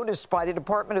or noticed by the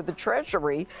Department of the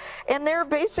Treasury. And they're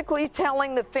basically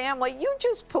telling the family, you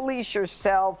just police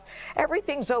yourself.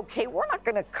 Everything's okay. We're not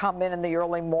going to come in the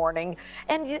early morning.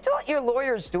 And you don't let your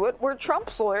lawyers do it, where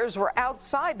Trump's lawyers were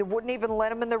outside. They wouldn't even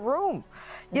let him in the room.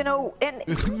 You know, and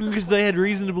because they had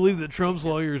reason to believe that Trump's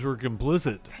lawyers were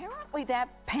complicit. Apparently that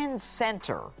Penn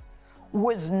Center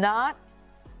was not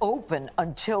open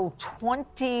until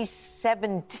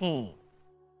 2017.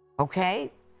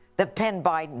 Okay? The Penn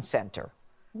Biden Center.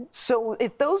 So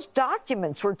if those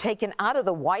documents were taken out of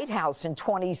the White House in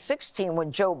 2016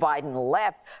 when Joe Biden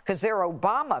left, because they're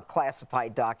Obama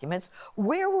classified documents,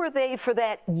 where were they for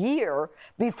that year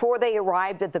before they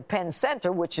arrived at the Penn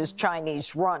Center, which is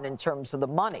Chinese run in terms of the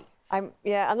money?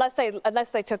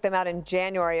 Unless they took them out in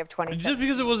January of 2017. Just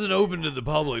because it wasn't open to the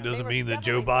public doesn't mean that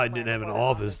Joe Biden didn't have an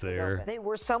office there. They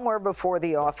were somewhere before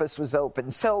the office was open.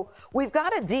 So we've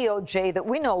got a DOJ that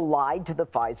we know lied to the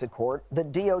FISA court. The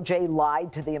DOJ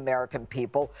lied to the American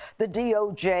people. The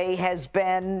DOJ has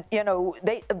been,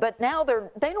 but now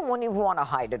they don't even want to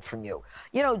hide it from you.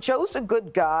 Joe's a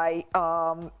good guy,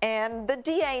 and the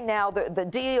DA now, the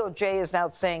DOJ is now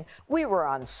saying, we were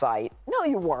on site. No,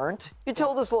 you weren't. You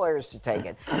told his lawyers to take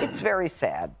it. It's very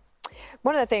sad.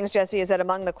 One of the things, Jesse, is that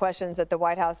among the questions that the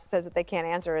White House says that they can't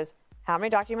answer is how many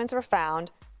documents were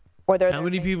found, how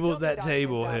many people at that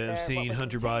table have seen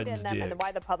Hunter Biden's dick, and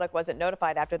why the public wasn't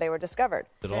notified after they were discovered.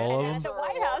 Did all of them? At the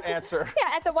White House, answer.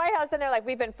 Yeah, at the White House, and they're like,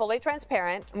 we've been fully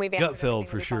transparent, and we've answered Gutfeld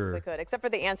everything for we possibly could, except for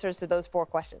the answers to those 4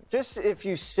 questions. Just if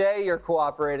you say you're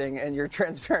cooperating and you're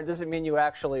transparent doesn't mean you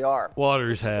actually are.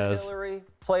 Waters has. The Hillary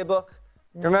playbook.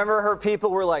 Remember her people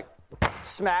were like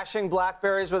smashing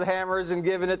Blackberries with hammers and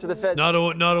giving it to the Fed. Not a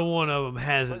one of them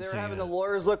hasn't They were seen having it. the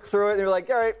lawyers look through it and they were like,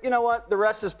 all right, you know what? The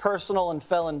rest is personal and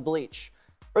fell in bleach.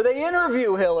 Or they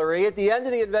interview Hillary at the end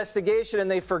of the investigation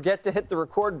and they forget to hit the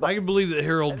record button. I can believe that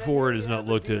Harold Ford has not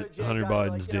looked at Hunter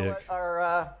Biden's dick.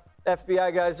 Our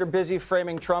FBI guys are busy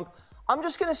framing Trump. I'm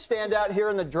just going to stand out here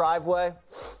in the driveway,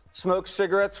 smoke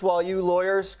cigarettes while you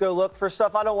lawyers go look for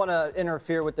stuff. I don't want to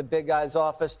interfere with the big guy's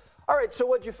office. All right, so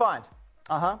what'd you find?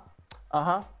 Oh,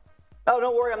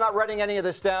 don't worry, I'm not writing any of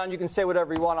this down. You can say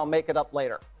whatever you want. I'll make it up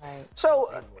later. Right. So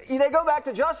they go back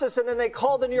to justice, and then they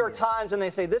call the New York Times, and they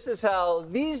say, this is how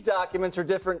these documents are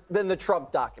different than the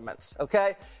Trump documents,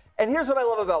 okay? And here's what I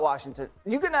love about Washington.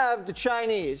 You can have the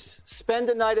Chinese spend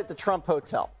a night at the Trump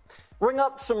Hotel, ring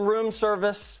up some room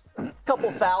service, a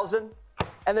couple thousand,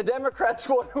 and the Democrats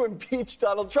want to impeach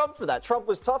Donald Trump for that. Trump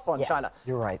was tough on China.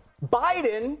 You're right.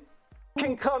 Biden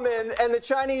can come in and the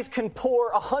Chinese can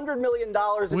pour $100 million.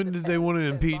 When did they want to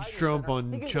impeach Trump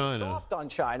on China? Soft on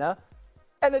China,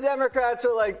 and the Democrats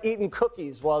are like eating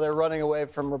cookies while they're running away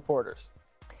from reporters.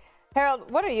 Harold,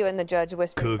 what are you and the judge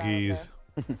whispering cookies?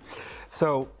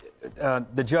 So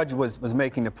the judge was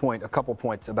making a couple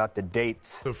points about the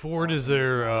dates. So Ford is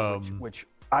their which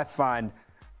I find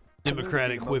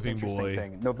Democratic whipping boy.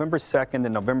 Thing. November 2nd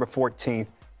and November 14th.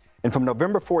 And from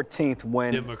November 14th,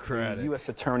 when the U.S.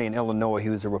 attorney in Illinois, he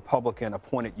was a Republican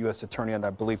appointed U.S. attorney under,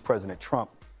 I believe, President Trump,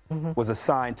 was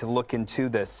assigned to look into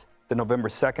this, the November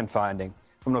 2nd finding.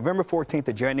 From November 14th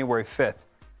to January 5th,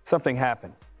 something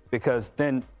happened because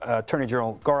then Attorney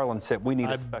General Garland said, we need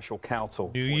a special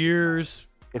counsel. New Year's,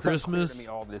 it's Christmas. unclear to me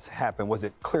all this happened. Was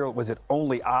it clear? Was it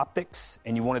only optics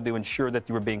and you wanted to ensure that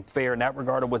you were being fair in that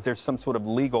regard, or was there some sort of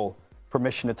legal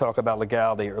permission to talk about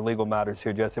legality or legal matters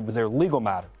here, Jesse? Was there a legal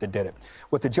matter that did it?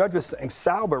 What the judge was saying,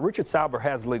 Richard Sauber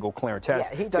has legal clearance, has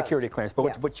security clearance.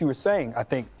 But what you were saying, I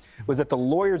think, was that the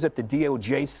lawyers at the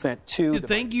DOJ sent to...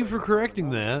 Thank you for correcting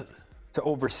that. To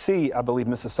oversee, I believe,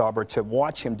 Mr. Sauber, to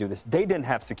watch him do this. They didn't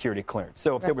have security clearance.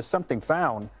 So if there was something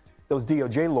found, those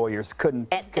DOJ lawyers could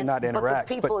not interact.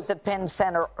 But the people at the Penn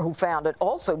Center who found it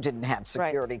also didn't have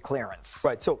security clearance.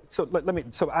 Right. So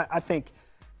I think...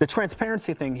 The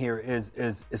transparency thing here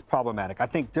is problematic. I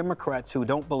think Democrats who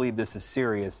don't believe this is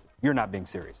serious, you're not being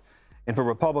serious. And for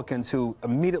Republicans who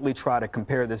immediately try to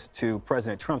compare this to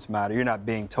President Trump's matter, you're not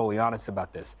being totally honest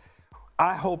about this.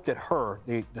 I hope that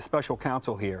the special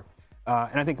counsel here,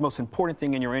 and I think the most important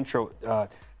thing in your intro,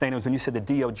 Dana, was when you said the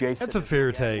DOJ. That's a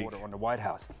fair take. Order on the White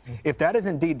House. If that is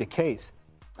indeed the case,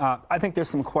 I think there's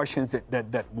some questions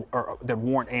that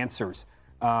warrant answers.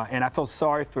 And I feel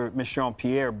sorry for Ms.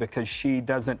 Jean-Pierre because she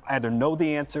doesn't either know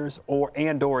the answers or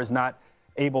is not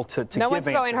able to give answers. No one's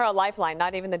throwing her a lifeline,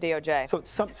 not even the DOJ.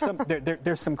 So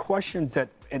there's some questions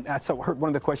and I heard one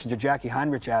of the questions that Jackie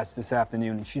Heinrich asked this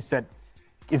afternoon, and she said,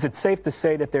 is it safe to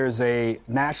say that there's a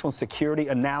national security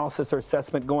analysis or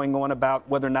assessment going on about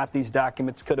whether or not these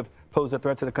documents could have posed a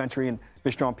threat to the country? And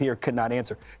Ms. Jean-Pierre could not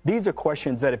answer. These are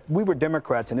questions that if we were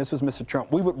Democrats and this was Mr.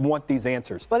 Trump, we would want these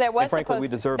answers. Well, there was and frankly, we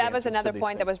deserve that was answers another to these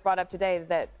point that things. was brought up today,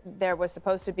 that there was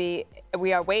supposed to be,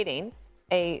 we are waiting,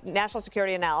 a national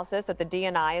security analysis that the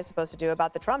DNI is supposed to do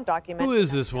about the Trump document. Who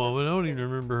is this woman? I don't even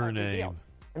remember her name.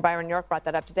 And Byron York brought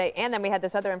that up today. And then we had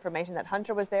this other information that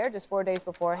Hunter was there just 4 days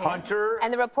beforehand. Hunter?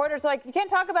 And the reporters are like, you can't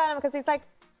talk about him because he's like...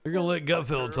 They're going to let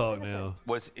Gutfeld talk now.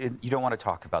 You don't want to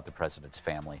talk about the president's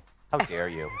family. How dare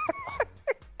you?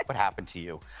 What happened to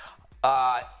you?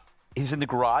 He's in the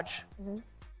garage. Mm-hmm.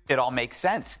 It all makes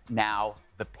sense. Now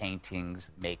the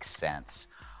paintings make sense.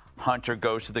 Hunter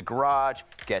goes to the garage,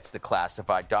 gets the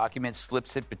classified document,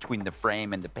 slips it between the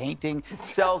frame and the painting,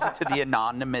 sells it to the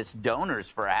anonymous donors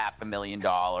for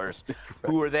 $500,000.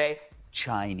 Who are they?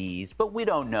 Chinese, but we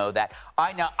don't know that.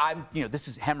 This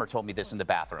is Hemmer told me this in the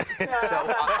bathroom. So,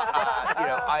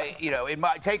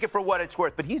 take it for what it's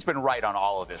worth, but he's been right on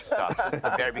all of this stuff since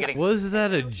the very beginning. Was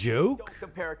that a joke? Don't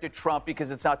compare it to Trump because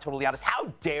it's not totally honest. How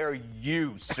dare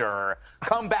you, sir,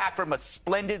 come back from a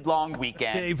splendid long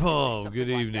weekend? Hey, Paul, good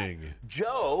evening.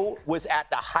 Joe was at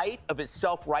the height of his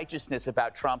self-righteousness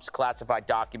about Trump's classified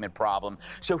document problem,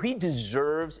 so he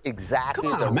deserves exactly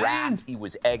the wrath he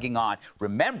was egging on.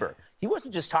 Remember, he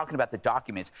wasn't just talking about the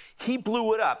documents. He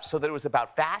blew it up so that it was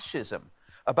about fascism,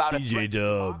 about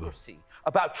democracy,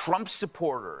 about Trump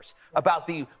supporters, about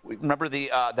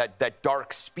that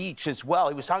dark speech as well.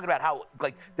 He was talking about how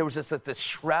there was this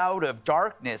shroud of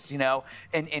darkness, and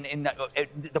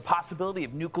the possibility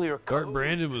of nuclear code. Art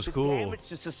Brandon was cool. Damage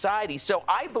to society. So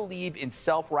I believe in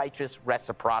self-righteous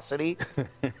reciprocity.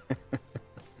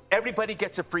 Everybody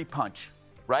gets a free punch,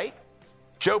 right?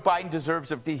 Joe Biden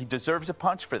deserves a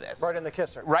punch for this. Right in the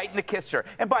kisser. Right in the kisser.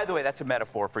 And by the way, that's a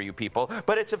metaphor for you people.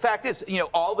 But the fact is,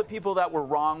 all the people that were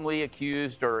wrongly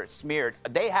accused or smeared,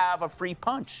 they have a free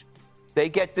punch. They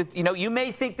get you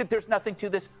may think that there's nothing to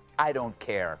this. I don't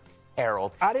care,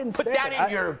 Harold. I didn't Put say that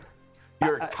in your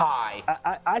tie.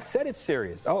 I said it's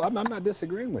serious. Oh, I'm not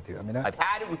disagreeing with you. I've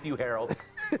had it with you, Harold.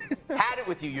 Had it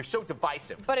with you. You're so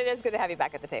divisive. But it is good to have you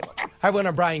back at the table. Hi, everyone.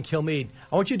 I'm Brian Kilmeade.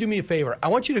 I want you to do me a favor. I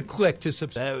want you to click to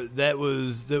subscribe. That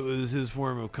was his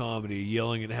form of comedy,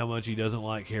 yelling at how much he doesn't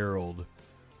like Harold,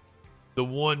 the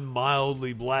one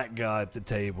mildly black guy at the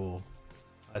table,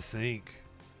 I think.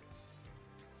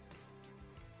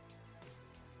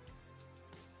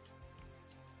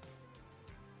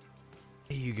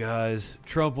 Hey, you guys,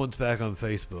 Trump wants back on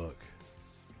Facebook.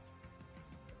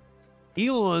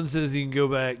 Elon says he can go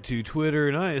back to Twitter,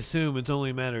 and I assume it's only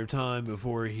a matter of time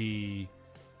before he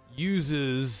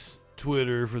uses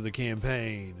Twitter for the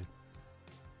campaign.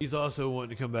 He's also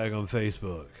wanting to come back on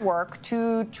Facebook. Work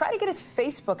to try to get his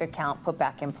Facebook account put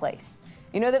back in place.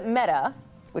 You know that Meta,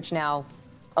 which now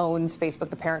owns Facebook,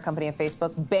 the parent company of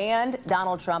Facebook, banned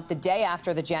Donald Trump the day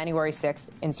after the January 6th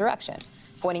insurrection,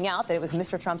 pointing out that it was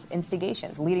Mr. Trump's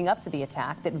instigations leading up to the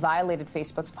attack that violated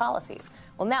Facebook's policies.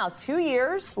 Well, now, 2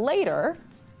 years later,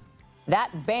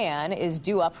 that ban is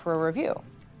due up for a review.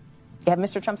 You have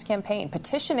Mr. Trump's campaign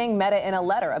petitioning Meta in a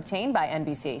letter obtained by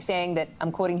NBC, saying that,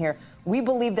 I'm quoting here, "We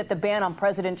believe that the ban on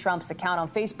President Trump's account on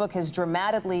Facebook has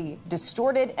dramatically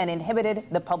distorted and inhibited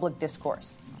the public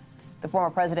discourse." The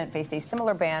former president faced a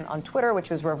similar ban on Twitter,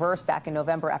 which was reversed back in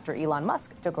November after Elon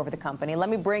Musk took over the company. Let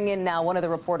me bring in now one of the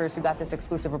reporters who got this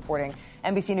exclusive reporting,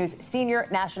 NBC News senior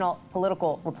national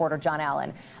political reporter John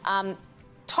Allen.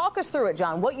 Talk us through it,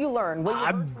 John. What you learned, what you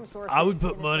heard from sources. I would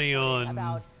put money on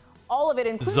about all of it,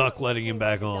 including Zuck letting him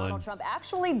back on. Donald Trump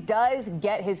actually does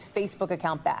get his Facebook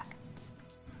account back.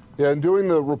 Yeah, and doing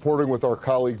the reporting with our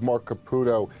colleague Mark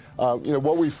Caputo,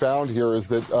 what we found here is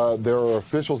that there are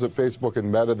officials at Facebook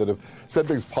and Meta that have said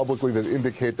things publicly that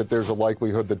indicate that there's a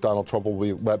likelihood that Donald Trump will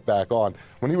be let back on.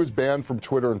 When he was banned from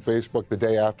Twitter and Facebook the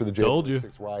day after the January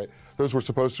 6th riot, those were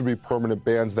supposed to be permanent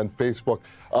bans. Then Facebook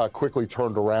quickly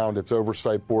turned around. Its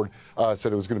oversight board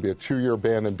said it was going to be a 2-year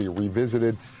ban and be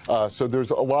revisited. So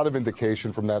there's a lot of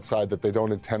indication from that side that they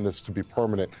don't intend this to be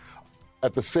permanent.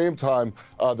 At the same time,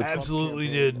 the absolutely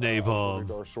did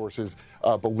napalm. Our sources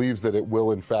believes that it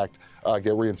will, in fact,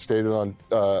 get reinstated on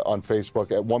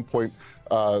Facebook. At one point,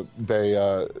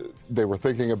 they were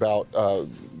thinking about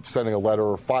sending a letter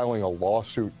or filing a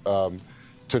lawsuit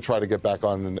to try to get back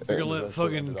on. You're gonna let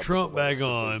fucking Trump back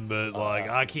on, but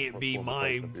I can't be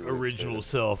my original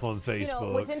self on Facebook. You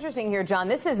know, what's interesting here, John,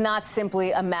 this is not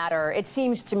simply a matter, it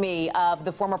seems to me, of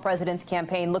the former president's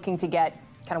campaign looking to get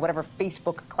kind of whatever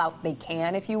Facebook clout they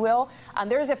can, if you will.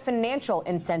 There's a financial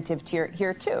incentive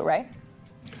here too, right?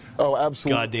 Oh,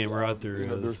 absolutely. Goddamn right there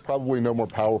is. There's probably no more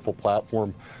powerful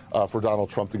platform for Donald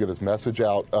Trump to get his message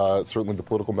out, certainly the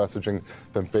political messaging,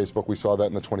 than Facebook. We saw that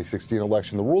in the 2016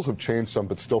 election. The rules have changed some,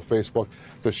 but still Facebook,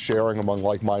 the sharing among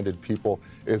like-minded people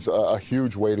is a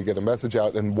huge way to get a message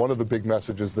out. And one of the big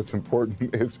messages that's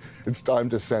important is it's time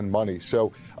to send money.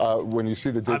 So when you see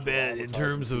the I bet in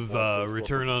terms of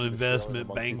return on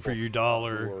investment, bang for your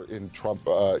dollar, in Trump,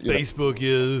 Facebook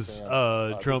is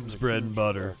Trump's bread and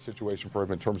butter. Situation for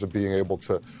him in terms of being able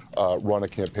to run a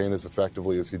campaign as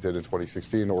effectively as he did in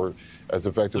 2016, or as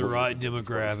effectively the right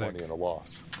demographic in a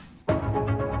loss.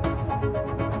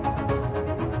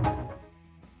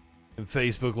 And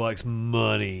Facebook likes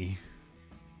money.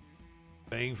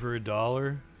 Bang for a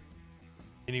dollar.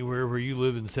 Anywhere where you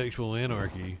live in sexual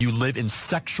anarchy. You live in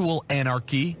sexual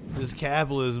anarchy? This is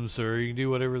capitalism, sir. You can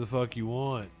do whatever the fuck you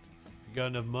want. If you got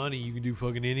enough money, you can do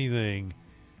fucking anything.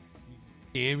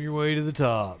 You can scam your way to the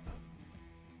top.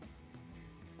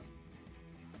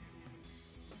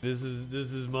 This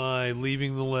is my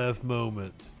leaving the left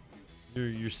moment.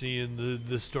 You're seeing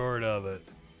the start of it.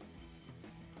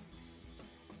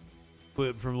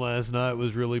 Clip from last night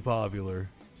was really popular.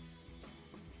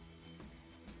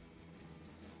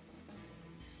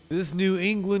 This New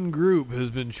England group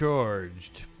has been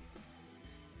charged.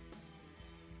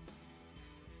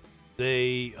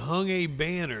 They hung a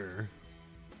banner.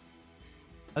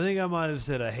 I think I might have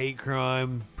said a hate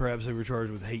crime. Perhaps they were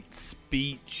charged with hate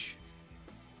speech.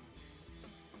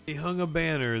 They hung a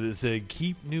banner that said,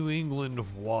 "Keep New England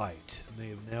white." They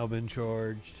have now been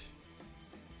charged.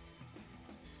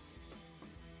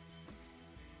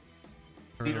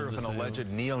 Leader of an alleged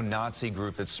neo-Nazi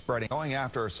group that's spreading, going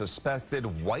after a suspected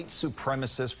white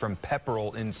supremacist from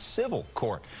Pepperell in civil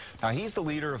court. Now, he's the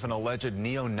leader of an alleged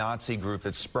neo-Nazi group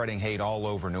that's spreading hate all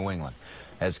over New England.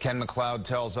 As Ken McLeod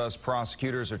tells us,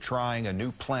 prosecutors are trying a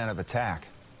new plan of attack.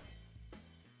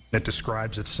 It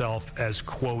describes itself as,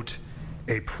 quote,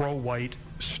 a pro-white,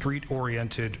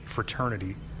 street-oriented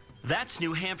fraternity. That's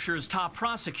New Hampshire's top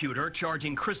prosecutor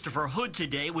charging Christopher Hood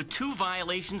today with 2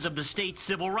 violations of the state's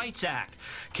Civil Rights Act,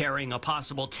 carrying a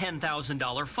possible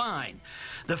 $10,000 fine.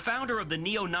 The founder of the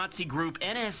neo-Nazi group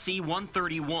NSC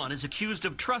 131 is accused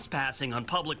of trespassing on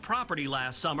public property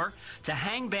last summer to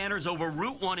hang banners over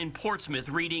Route 1 in Portsmouth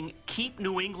reading, "Keep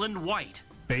New England White."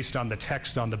 Based on the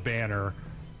text on the banner,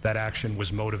 that action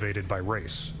was motivated by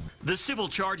race. The civil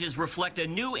charges reflect a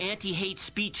new anti-hate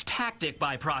speech tactic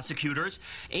by prosecutors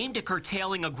aimed at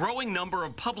curtailing a growing number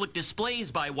of public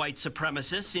displays by white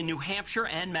supremacists in New Hampshire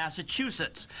and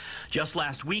Massachusetts. Just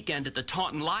last weekend at the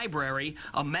Taunton Library,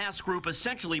 a mass group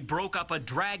essentially broke up a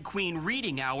drag queen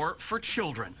reading hour for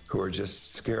children. Who are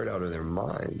just scared out of their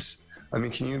minds. I mean,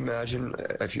 can you imagine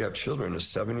if you have children, a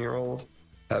 7-year-old,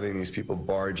 having these people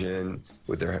barge in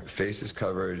with their faces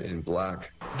covered in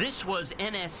black? This was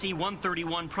NSC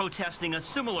 131 protesting a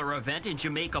similar event in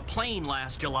Jamaica Plain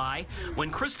last July when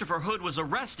Christopher Hood was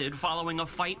arrested following a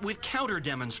fight with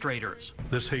counter-demonstrators.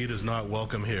 This hate is not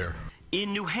welcome here.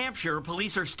 In New Hampshire,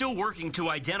 police are still working to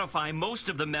identify most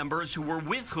of the members who were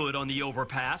with Hood on the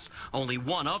overpass. Only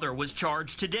one other was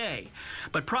charged today.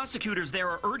 But prosecutors there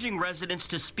are urging residents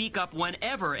to speak up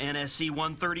whenever NSC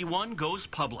 131 goes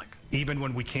public. Even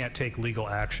when we can't take legal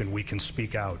action, we can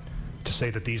speak out to say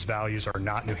that these values are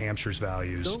not New Hampshire's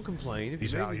values. Don't complain. If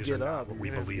These you make values me are get not up, what you're we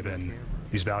gonna have to believe get on in. camera.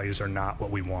 These values are not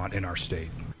what we want in our state.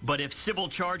 But if civil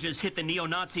charges hit the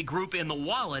neo-Nazi group in the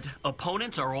wallet,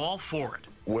 opponents are all for it.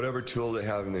 Whatever tool they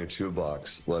have in their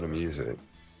toolbox, let them use it.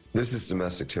 This is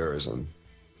domestic terrorism.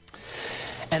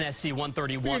 NSC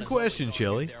 131 Good question,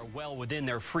 Shelley. They're well within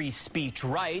their free speech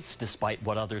rights, despite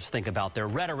what others think about their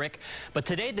rhetoric. But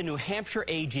today, the New Hampshire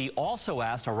AG also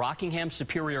asked a Rockingham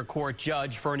Superior Court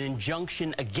judge for an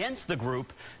injunction against the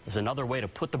group as another way to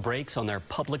put the brakes on their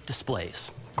public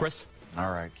displays. Chris?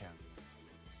 All right, Ken.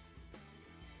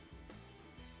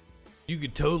 You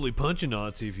could totally punch a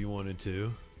Nazi if you wanted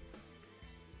to.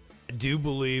 I do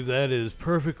believe that is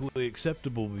perfectly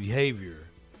acceptable behavior.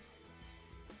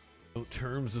 No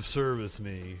terms of service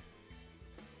me.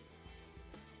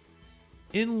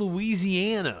 In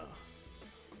Louisiana,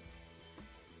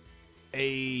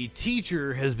 a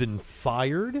teacher has been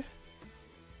fired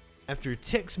after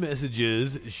text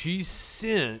messages she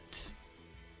sent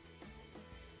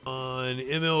on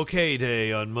MLK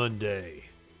Day on Monday.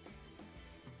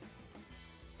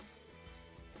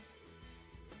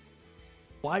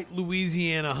 White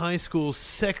Louisiana high school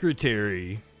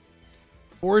secretary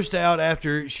forced out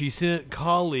after she sent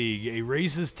colleague a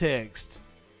racist text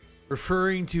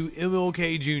referring to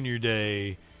MLK Jr.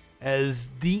 Day as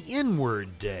the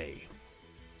N-word day.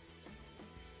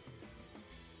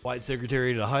 White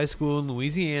secretary at a high school in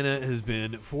Louisiana has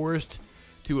been forced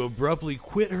to abruptly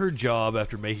quit her job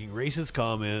after making racist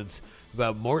comments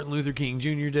about Martin Luther King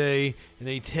Jr. Day in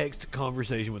a text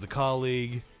conversation with a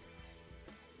colleague.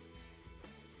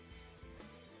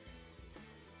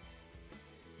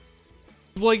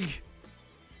 Like,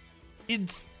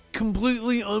 it's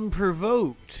completely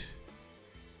unprovoked.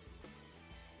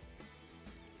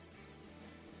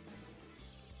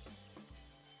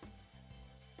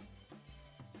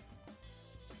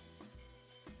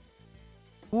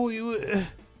 Well,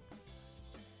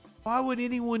 why would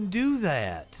anyone do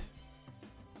that?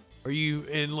 Are you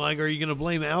going to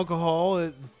blame alcohol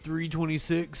at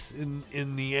 3:26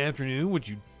 in the afternoon? Would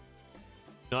you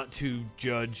not to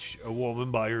judge a woman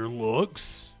by her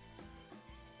looks?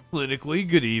 Clinically,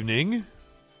 good evening.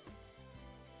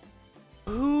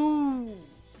 Who?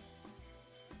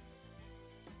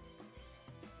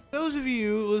 Those of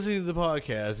you listening to the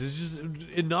podcast, it's just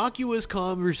innocuous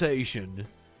conversation.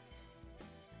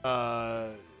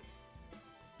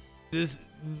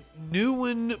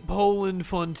 Newen Poland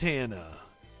Fontana.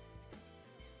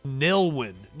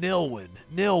 Nelwyn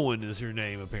is her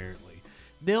name, apparently.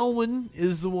 Nelwyn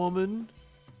is the woman.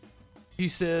 She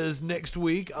says, next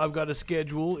week I've got a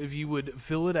schedule. If you would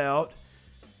fill it out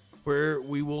where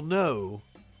we will know.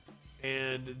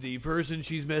 And the person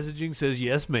she's messaging says,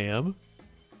 yes, ma'am.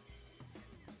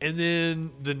 And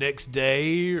then the next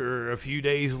day or a few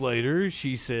days later,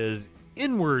 she says,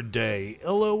 N-word day,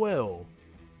 LOL.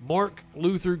 Mark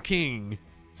Luther King.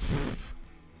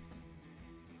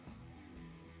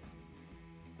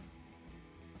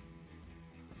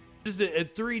 Just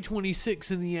at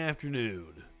 3:26 in the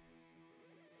afternoon.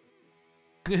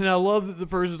 And I love that the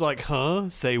person's like, huh?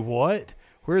 Say what?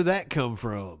 Where'd that come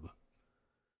from?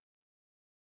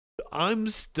 I'm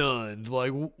stunned.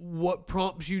 Like, what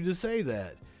prompts you to say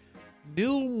that?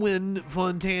 Nilwyn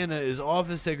Fontana is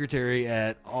office secretary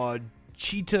at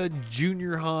Ouachita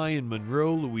Junior High in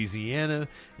Monroe, Louisiana,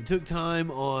 and took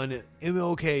time on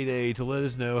MLK Day to let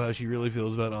us know how she really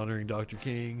feels about honoring Dr.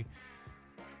 King.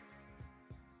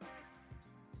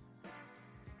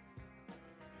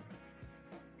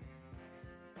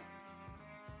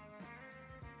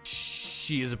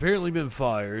 She has apparently been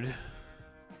fired.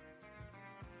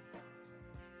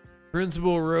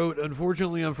 Principal wrote,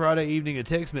 unfortunately on Friday evening a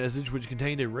text message which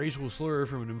contained a racial slur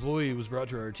from an employee was brought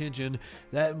to our attention.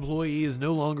 That employee is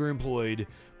no longer employed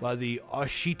by the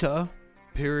Ouachita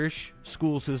Parish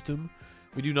school system.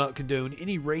 We do not condone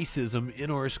any racism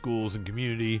in our schools and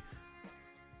community.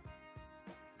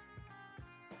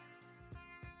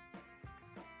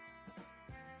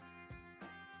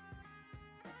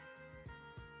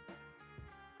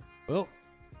 Well,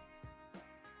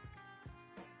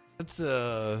 that's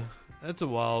a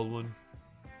wild one.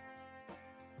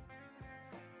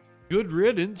 Good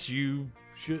riddance. You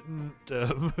shouldn't. Did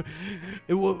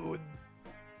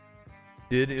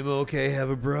MLK have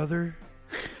a brother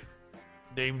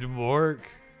named Mark?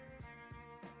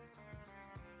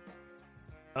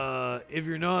 If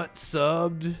you're not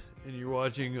subbed and you're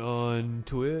watching on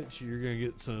Twitch, you're going to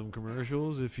get some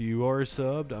commercials. If you are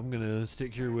subbed, I'm going to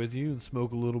stick here with you and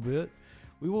smoke a little bit.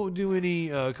 We won't do any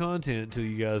content until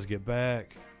you guys get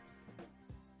back.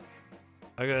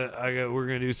 We're going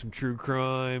to do some true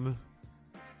crime.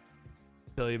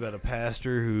 Tell you about a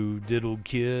pastor who diddled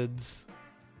kids.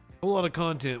 A lot of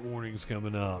content warnings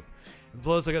coming up. And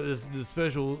plus, I got this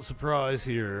special surprise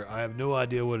here. I have no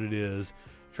idea what it is.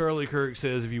 Charlie Kirk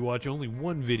says if you watch only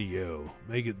one video,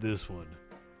 make it this one.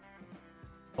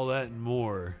 All that and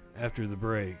more after the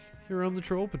break here on the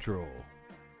Troll Patrol.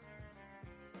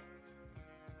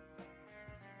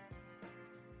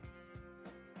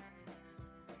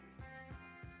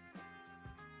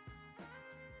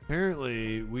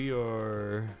 Apparently, we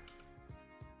are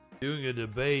doing a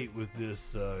debate with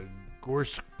this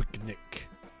Gorspiknik.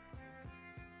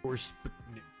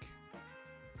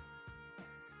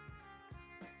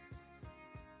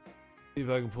 See if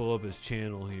I can pull up his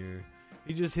channel here.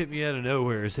 He just hit me out of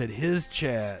nowhere. Said his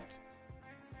chat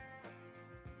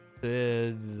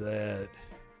said that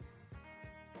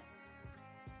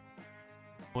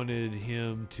wanted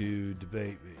him to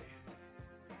debate me.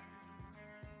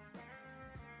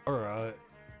 All right.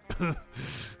 I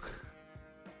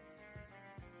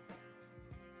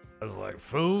was like,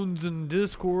 phones and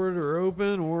Discord are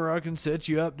open, or I can set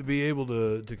you up to be able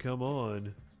to come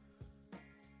on.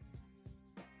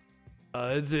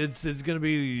 It's gonna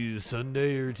be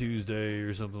Sunday or Tuesday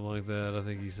or something like that. I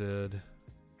think he said.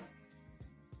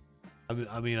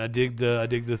 I mean, I dig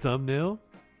the thumbnail.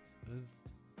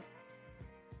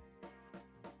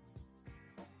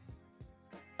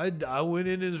 I went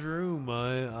in his room.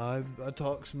 I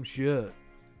talked some shit.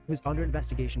 He was under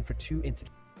investigation for 2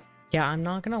 incidents. Yeah, I'm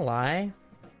not gonna lie.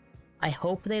 I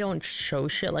hope they don't show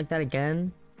shit like that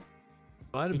again.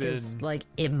 Might have because, been like,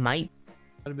 it might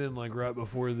If you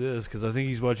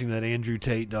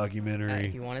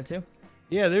wanted to.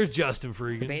 Yeah, there's Justin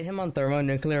Freakin. Debate him on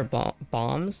thermonuclear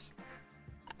bombs.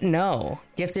 No,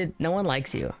 Gifted. No one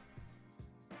likes you.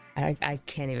 I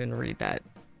can't even read that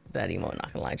emote.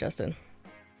 Not gonna lie, Justin.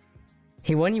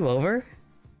 He won you over?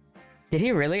 Did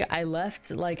he really? I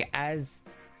left like as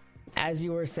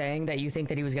you were saying that you think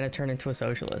that he was gonna turn into a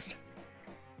socialist.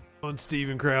 On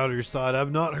Steven Crowder's side,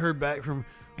 I've not heard back from.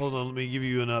 Hold on, let me give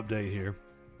you an update here.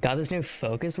 Got this new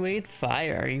focus weed?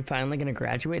 Fire. Are you finally gonna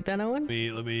graduate then, Owen?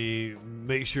 Let me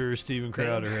make sure Steven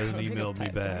Crowder hasn't emailed me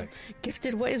back.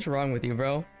 Gifted, what is wrong with you,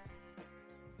 bro?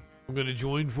 I'm gonna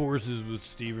join forces with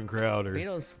Steven Crowder.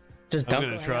 Beatles, just I'm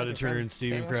gonna try to turn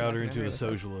Steven Crowder into a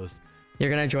socialist. You're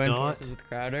gonna join forces with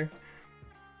Crowder?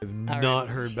 I've not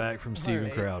heard back from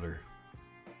Steven Crowder.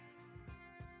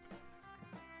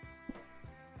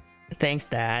 Thanks,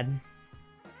 Dad.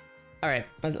 All right,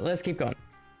 let's keep going.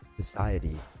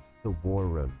 Society, the war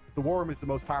room. The war room is the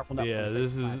most powerful network. Yeah,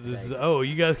 this is. Oh,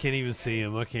 you guys can't even see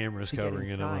him. My camera's covering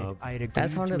him up. I had That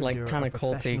sounded like kind of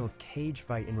culty. professional cage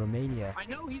fight in Romania. I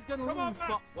know he's gonna lose,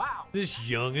 but wow. This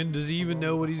youngin', does he even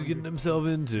know what he's getting himself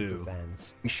into?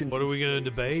 What are we gonna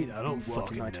debate? I don't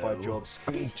fucking know. Jobs.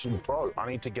 I need to grow. I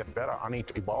need to get better. I need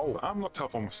to evolve. I'm not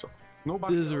tough on myself.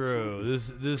 Cicero, this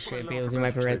Beals, you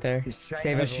might be right there.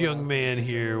 Save this it. young man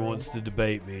here wants to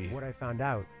debate me. What I found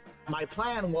out. My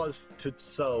plan was to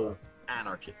sow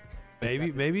anarchy.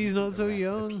 Maybe he's not so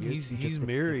young. He's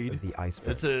married.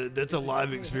 That's a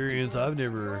live experience I've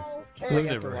never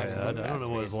had. I don't know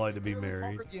what it's like to be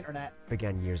married.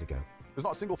 Began years ago. There's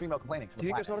not a single female complaining. Do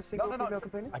you guys not a single female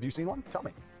complaining? Have you seen one? Tell me.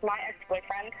 My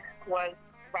ex-boyfriend was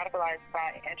radicalized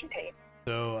by Andrew Tate.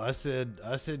 So I said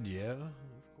yeah.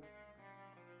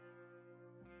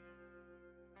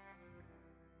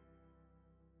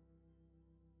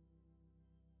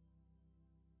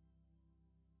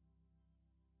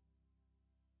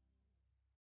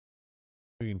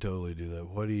 We can totally do that.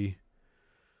 What do you...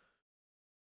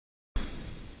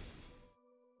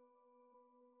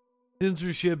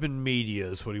 Censorship in media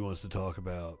is what he wants to talk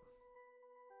about.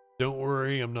 Don't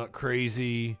worry, I'm not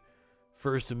crazy.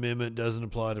 First Amendment doesn't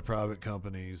apply to private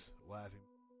companies. Laughing.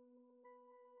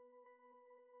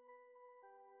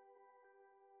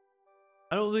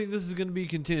 I don't think this is going to be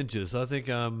contentious. I think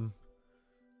I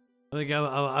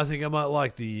might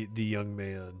like the young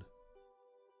man.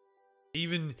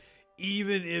 Even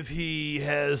if he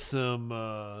has some,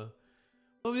 I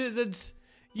mean, that's,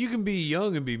 you can be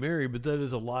young and be married, but that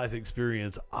is a life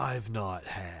experience I've not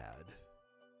had.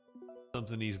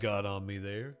 Something he's got on me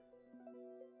there.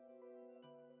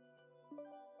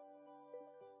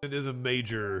 It is a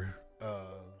major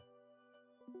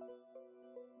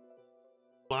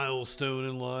milestone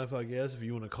in life, I guess, if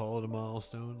you want to call it a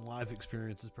milestone. Life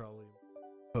experience is probably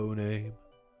a co-name.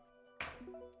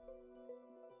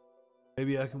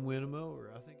 Maybe I can win him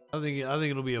over. I think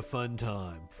it'll be a fun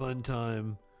time. Fun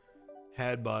time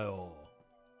had by all.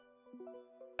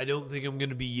 I don't think I'm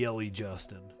gonna be yelly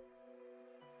Justin.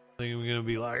 I think I'm gonna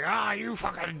be like, you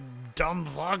fucking dumb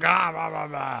fuck, blah blah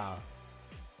blah.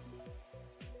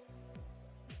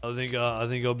 I think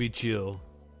I'll be chill.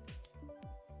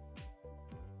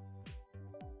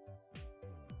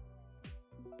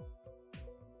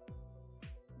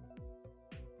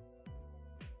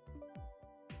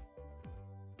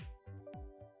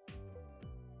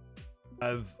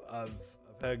 I've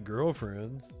had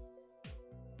girlfriends.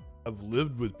 I've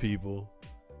lived with people.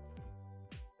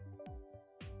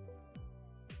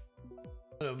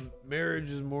 Marriage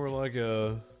is more like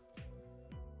a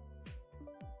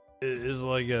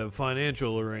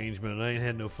financial arrangement. I ain't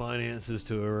had no finances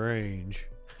to arrange.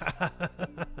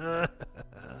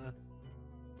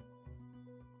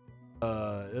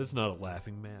 It's not a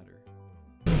laughing matter.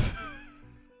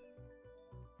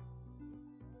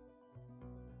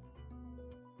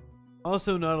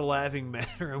 Also not a laughing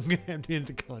matter. I'm going to have to end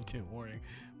the content warning.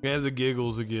 We have the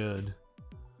giggles again.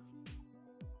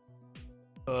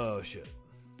 Oh, shit.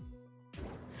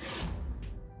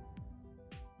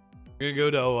 We're going to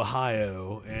go to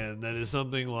Ohio, and that is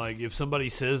something like, if somebody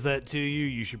says that to you,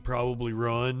 you should probably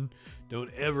run.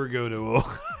 Don't ever go to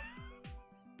Ohio.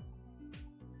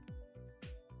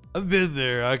 I've been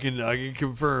there. I can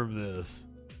confirm this.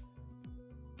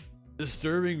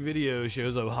 Disturbing video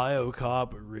shows Ohio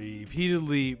cop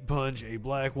repeatedly punch a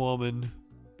black woman.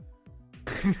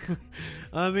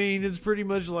 I mean, it's pretty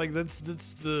much like that's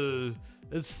the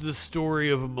story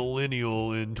of a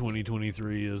millennial in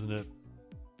 2023, isn't it?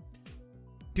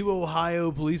 2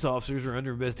 Ohio police officers are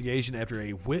under investigation after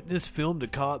a witness filmed a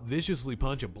cop viciously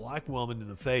punch a black woman in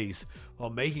the face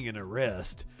while making an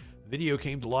arrest. The video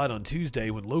came to light on Tuesday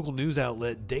when local news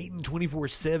outlet Dayton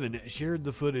 24/7 shared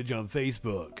the footage on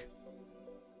Facebook.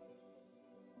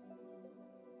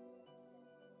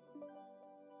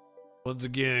 Once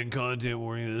again, content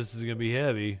warning, this is going to be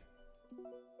heavy.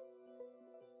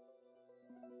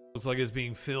 Looks like it's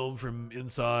being filmed from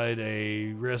inside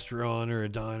a restaurant or a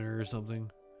diner or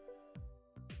something.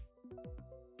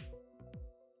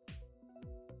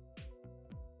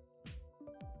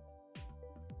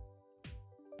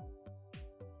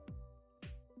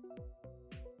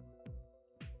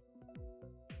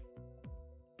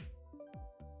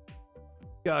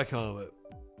 Got a comment.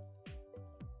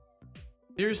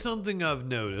 Here's something I've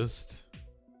noticed.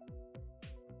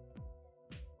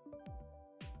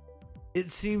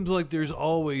 It seems like there's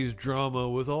always drama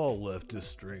with all leftist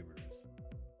streamers.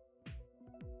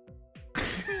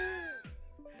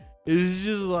 It's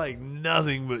just like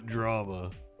nothing but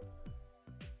drama.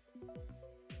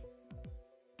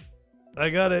 I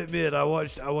gotta admit, I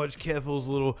watched Keffel's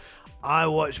little. I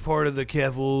watched part of the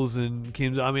Keffels and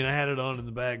Kim's. I mean, I had it on in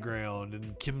the background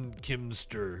and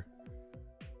Kimster.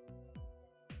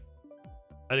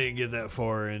 I didn't get that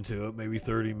far into it, maybe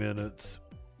 30 minutes.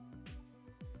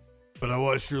 But I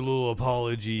watched your little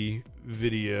apology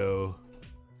video.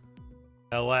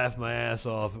 I laughed my ass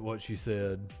off at what she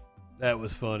said. That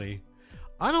was funny.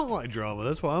 I don't like drama.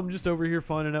 That's why I'm just over here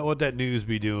finding out what that news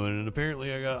be doing. And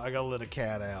apparently I got to let a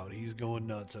cat out. He's going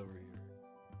nuts over here.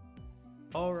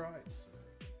 All right.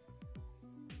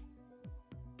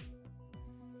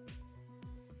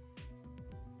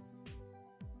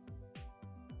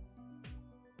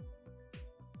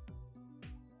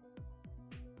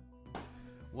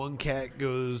 One cat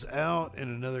goes out and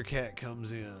another cat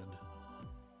comes in.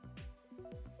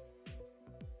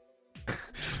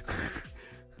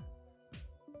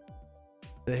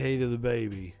 The hate of the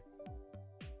baby.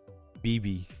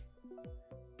 BB.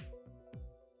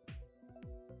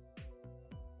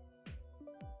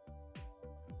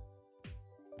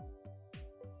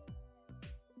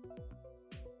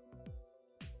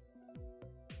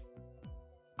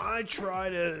 I try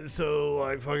to, so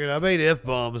like fucking, I made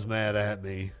F-bombs mad at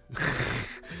me.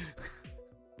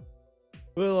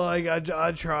 Well, like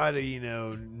I try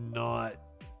to, not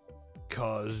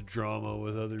cause drama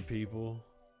with other people.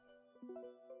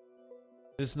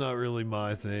 It's not really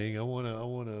my thing. I want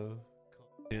a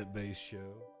content-based show.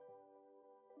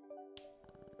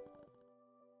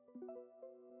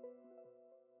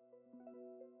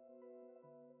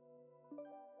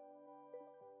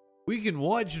 We can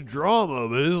watch drama,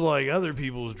 but it's like other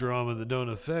people's drama that don't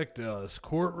affect us.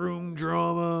 Courtroom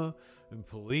drama and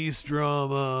police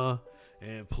drama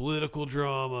and political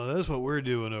drama. That's what we're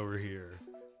doing over here.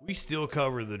 We still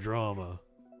cover the drama.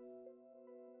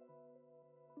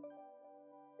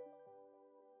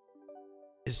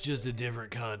 It's just a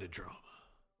different kind of drama.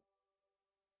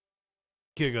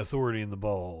 Kick authority in the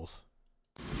balls.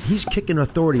 He's kicking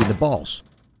authority in the balls.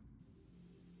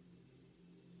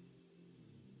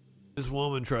 This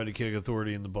woman tried to kick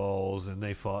authority in the balls and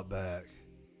they fought back.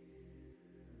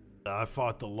 I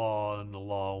fought the law and the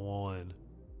law won.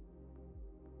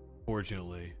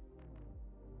 Fortunately.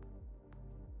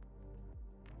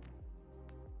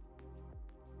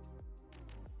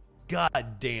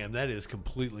 God damn, that is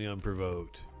completely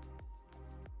unprovoked.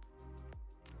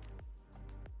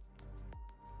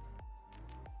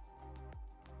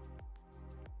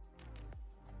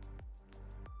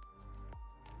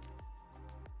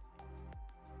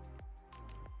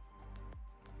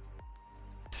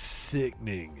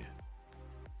 Sickening.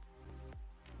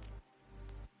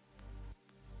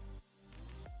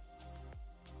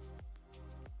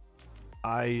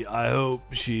 I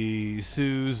hope she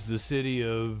sues the city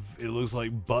of, it looks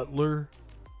like Butler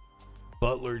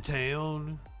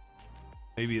Town.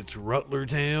 Maybe it's Rutler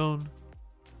Town.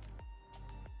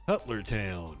 Sutler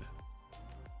Town.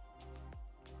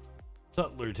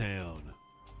 Butler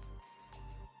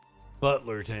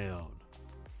Town.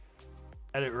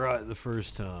 Had it right the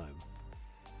first time.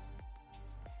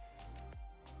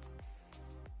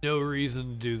 No reason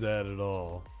to do that at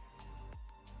all.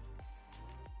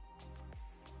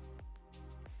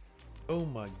 Oh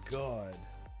my God.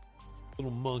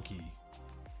 Little monkey.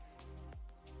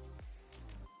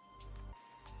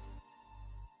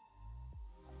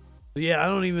 Yeah, I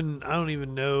don't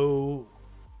even know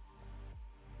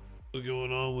what's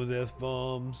going on with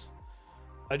F-bombs.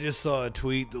 I just saw a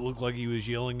tweet that looked like he was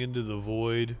yelling into the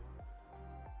void.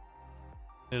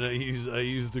 And I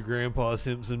used the Grandpa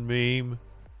Simpson meme.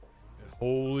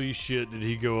 Holy shit, did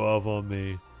he go off on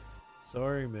me.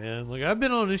 Sorry, man. Like, I've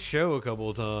been on this show a couple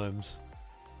of times.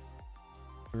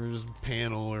 Or just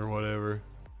panel or whatever.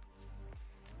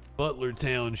 Butler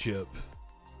Township.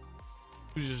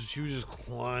 She was just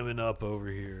climbing up over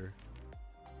here.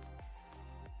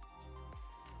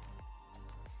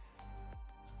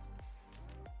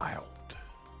 Wild.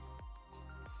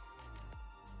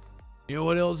 You know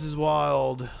what else is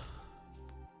wild?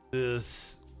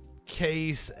 This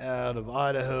case out of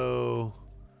Idaho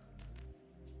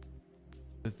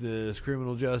with this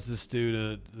criminal justice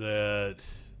student that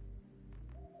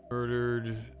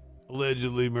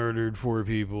allegedly murdered 4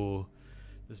 people.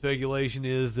 The speculation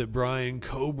is that Brian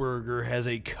Kohberger has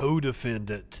a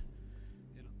co-defendant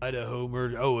in Idaho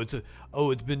murder.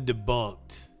 It's been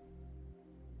debunked.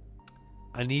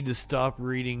 I need to stop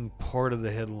reading part of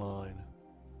the headline.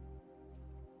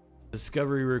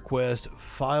 Discovery request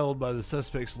filed by the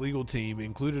suspect's legal team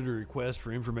included a request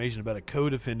for information about a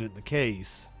co-defendant in the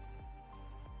case.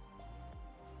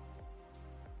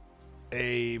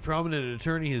 A prominent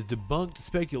attorney has debunked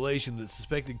speculation that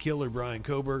suspected killer Brian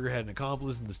Kohberger had an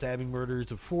accomplice in the stabbing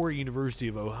murders of 4 University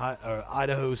of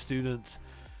Idaho students.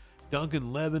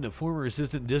 Duncan Levin, a former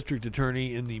assistant district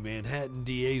attorney in the Manhattan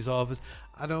DA's office.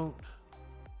 I'm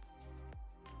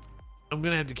going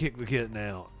to have to kick the kitten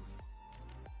out.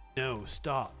 No,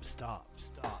 stop.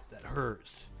 That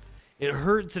hurts. It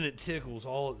hurts and it tickles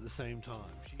all at the same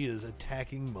time. She is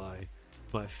attacking my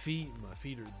feet. My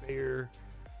feet are bare.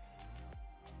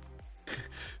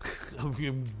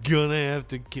 I'm gonna have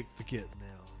to kick the kitten now.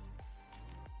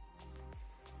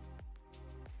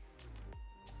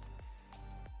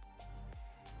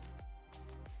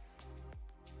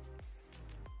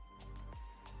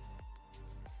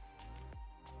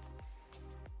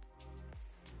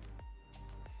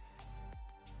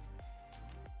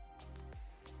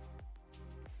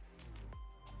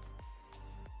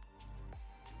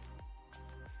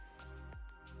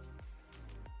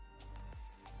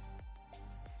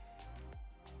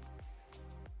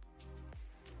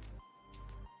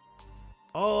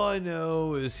 All I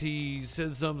know is he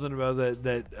said something about that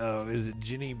is it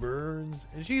Jenny Burns?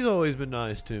 And she's always been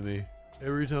nice to me.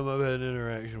 Every time I've had an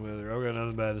interaction with her, I've got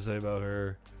nothing bad to say about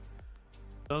her.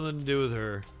 Nothing to do with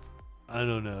her. I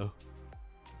don't know.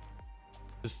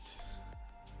 Just,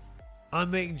 I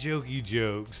make jokey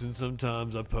jokes, and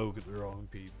sometimes I poke at the wrong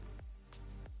people.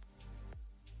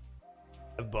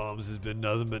 Bombs has been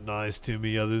nothing but nice to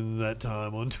me other than that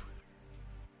time on Twitter.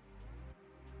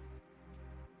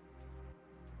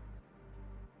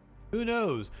 Who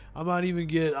knows? I might even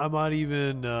get invited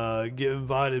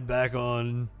back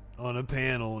on a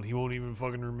panel, and he won't even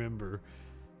fucking remember.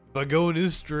 If I go in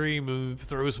his stream and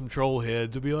throw some troll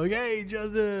heads, he'll be like, "Hey,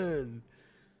 Justin."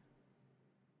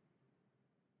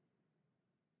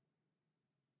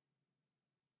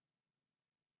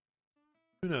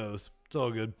 Who knows? It's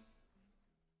all good.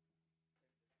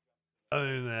 Other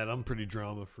than that, I'm pretty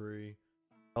drama free.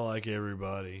 I like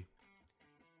everybody.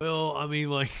 Well, I mean,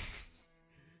 like.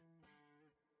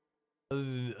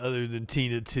 Other than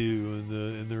Tina 2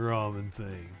 and the ramen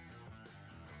thing.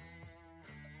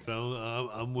 But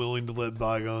I'm willing to let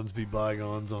bygones be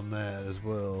bygones on that as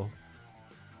well.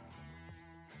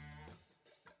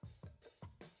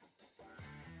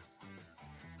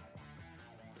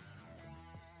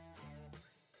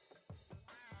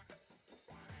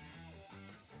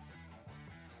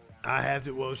 I have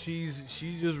to. Well, she's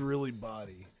just really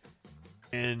body.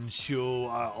 And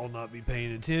I'll not be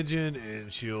paying attention,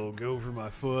 and she'll go for my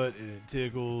foot, and it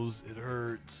tickles, it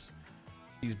hurts.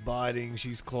 She's biting,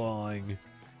 she's clawing.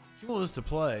 She wants to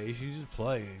play, she's just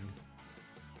playing.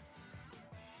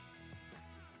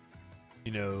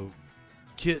 You know,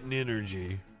 kitten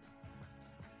energy.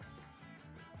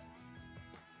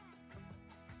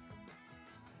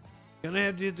 Gonna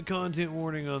have to hit the content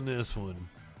warning on this one.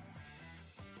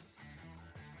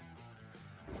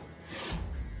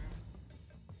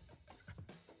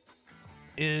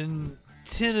 In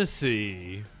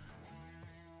Tennessee,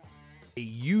 a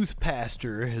youth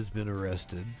pastor has been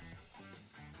arrested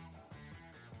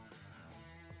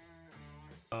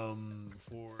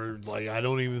for, like, I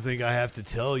don't even think I have to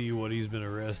tell you what he's been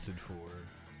arrested for.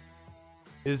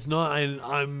 It's not,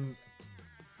 I am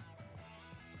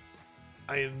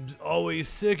always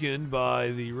sickened by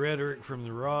the rhetoric from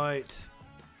the right,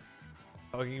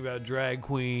 talking about drag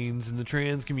queens and the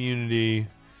trans community.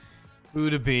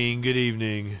 Buddha Bean, good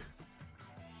evening.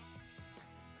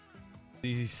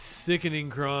 The sickening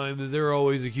crime that they're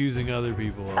always accusing other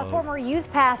people of. A former youth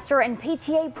pastor and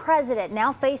PTA president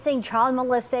now facing child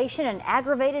molestation and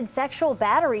aggravated sexual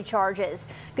battery charges.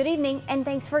 Good evening, and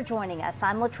thanks for joining us.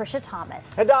 I'm Latricia Thomas.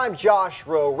 And I'm Josh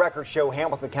Rowe. Records show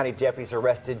Hamilton County deputies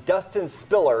arrested Dustin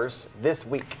Spillers this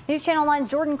week. News Channel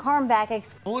 9's Jordan Carnback.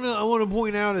 I want to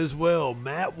point out as well,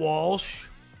 Matt Walsh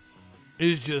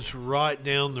is just right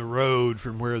down the road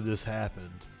from where this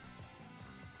happened.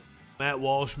 Matt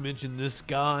Walsh mentioned this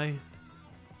guy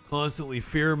constantly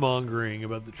fear-mongering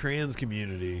about the trans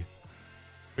community.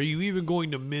 Are you even going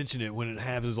to mention it when it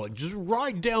happens, like, just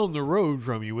right down the road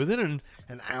from you, within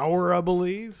an hour, I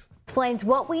believe? Explains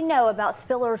what we know about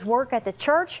Spiller's work at the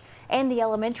church and the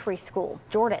elementary school.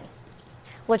 Jordan.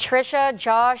 Latricia,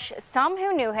 Josh, some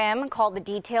who knew him called the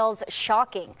details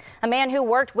shocking. A man who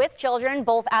worked with children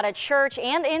both at a church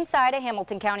and inside a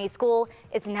Hamilton County school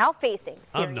is now facing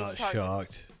serious I'm not charges.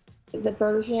 shocked. The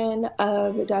version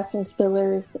of Dustin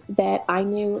Spillers that I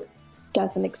knew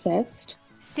doesn't exist.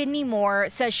 Sydney Moore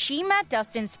says she met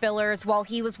Dustin Spillers while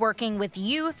he was working with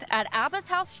youth at Abba's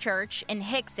House Church in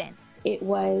Hickson. It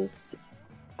was,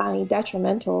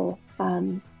 detrimental.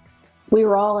 We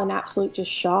were all in absolute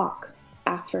just shock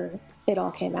after it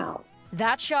all came out.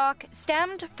 That shock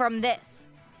stemmed from this.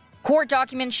 Court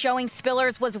documents showing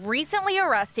Spillers was recently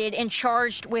arrested and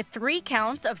charged with 3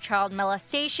 counts of child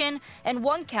molestation and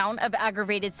 1 count of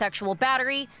aggravated sexual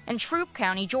battery in Troup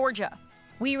County, Georgia.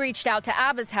 We reached out to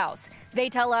Abba's house. They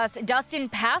tell us Dustin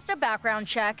passed a background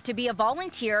check to be a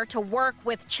volunteer to work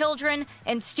with children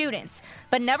and students,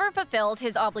 but never fulfilled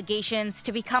his obligations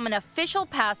to become an official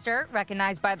pastor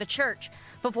recognized by the church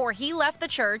before he left the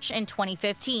church in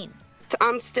 2015.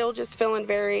 I'm still just feeling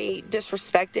very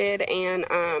disrespected and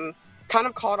kind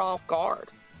of caught off guard.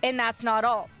 And that's not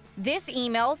all. This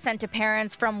email sent to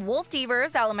parents from Wolf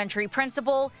Devers Elementary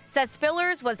principal says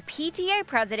Spillers was PTA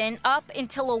president up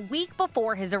until a week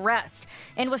before his arrest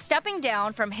and was stepping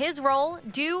down from his role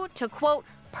due to, quote,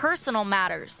 personal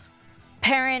matters.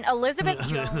 Parent Elizabeth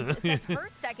Jones says her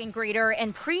second grader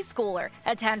and preschooler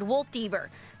attend Wolf Dever.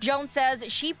 Jones says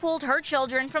she pulled her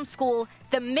children from school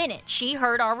the minute she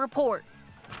heard our report.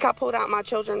 I pulled out my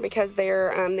children because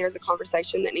there's a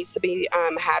conversation that needs to be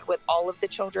had with all of the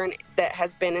children that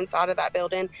has been inside of that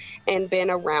building and been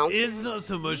around. It's not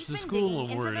so much the school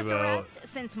I'm worried about.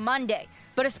 Since Monday,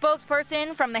 but a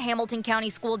spokesperson from the Hamilton County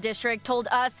School District told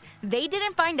us they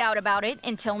didn't find out about it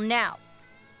until now.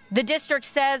 The district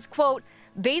says, quote,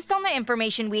 based on the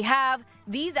information we have,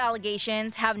 these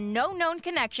allegations have no known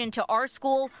connection to our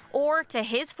school or to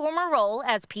his former role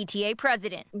as PTA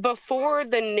president. Before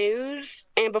the news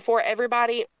and before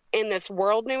everybody in this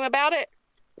world knew about it,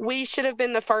 we should have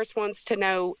been the first ones to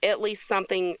know at least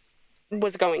something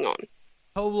was going on.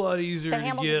 A whole lot easier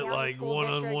to get like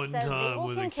one-on-one time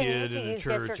with a kid in a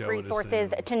church, district I would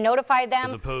resources assume, to notify them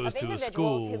as opposed of to a individuals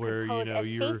school who where could pose a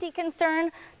you're safety concern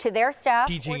to their staff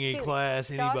teaching or a students.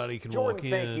 class, anybody can walk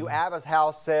in. Thank you. Abba's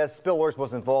house says Spillers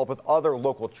was involved with other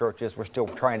local churches. We're still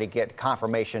trying to get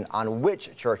confirmation on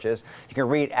which churches. You can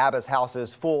read Abba's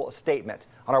house's full statement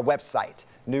on our website,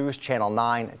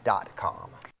 newschannel9.com.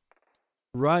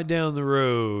 Right down the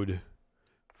road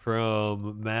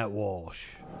from Matt Walsh.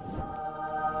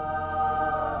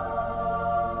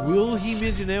 Will he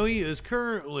mention how he is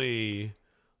currently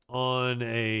on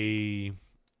a,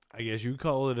 I guess you would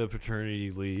call it a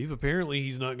paternity leave. Apparently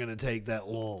he's not going to take that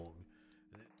long.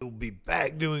 He'll be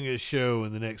back doing his show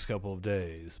in the next couple of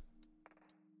days.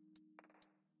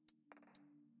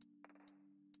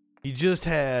 He just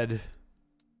had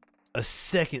a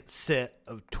second set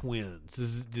of twins.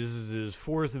 This is his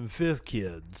 4th and 5th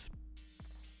kids.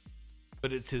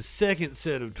 But it's his second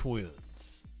set of twins.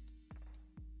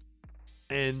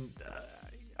 And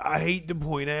I hate to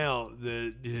point out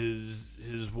that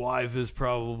his wife is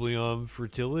probably on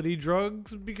fertility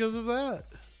drugs because of that.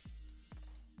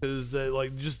 Because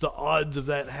like just the odds of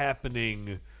that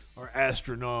happening are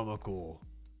astronomical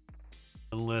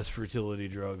unless fertility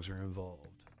drugs are involved.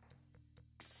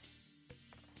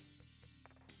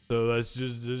 So that's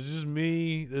just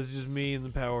me. That's just me and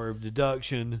the power of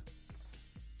deduction.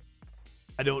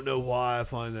 I don't know why I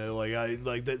find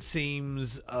that that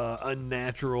seems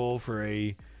unnatural for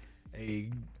a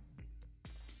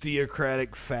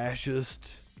theocratic fascist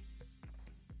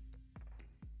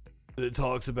that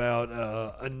talks about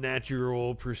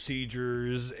unnatural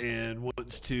procedures and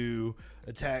wants to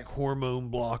attack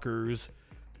hormone blockers,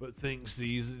 but thinks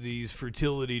these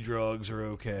fertility drugs are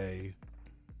okay.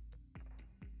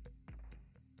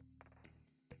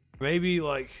 Maybe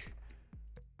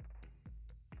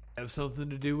have something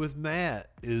to do with Matt.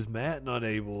 Is Matt not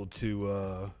able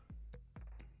to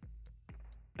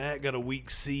Matt got a weak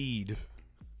seed.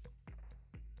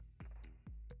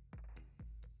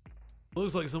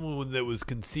 Looks like someone that was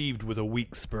conceived with a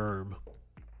weak sperm.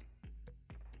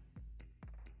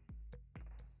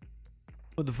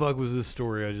 What the fuck was this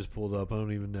story I just pulled up? I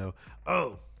don't even know.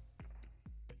 Oh,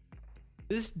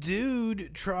 this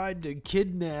dude tried to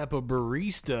kidnap a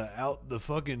barista out the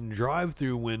fucking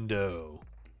drive-thru window.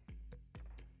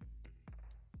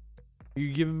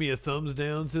 You giving me a thumbs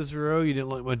down, Cicero? You didn't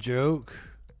like my joke?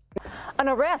 An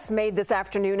arrest made this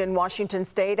afternoon in Washington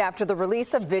state after the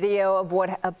release of video of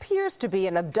what appears to be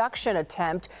an abduction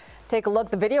attempt. Take a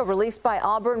look. The video released by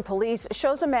Auburn police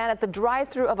shows a man at the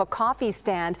drive-thru of a coffee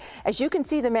stand. As you can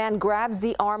see, the man grabs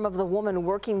the arm of the woman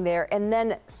working there and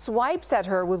then swipes at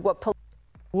her with what police...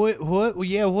 What?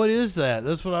 Yeah, what is that?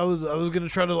 That's what I was going to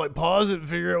try to pause it and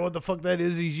figure out what the fuck that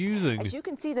is he's using. As you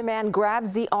can see, the man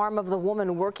grabs the arm of the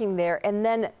woman working there and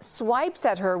then swipes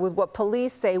at her with what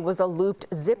police say was a looped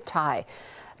zip tie.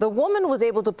 The woman was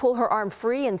able to pull her arm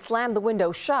free and slam the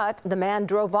window shut. The man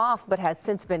drove off but has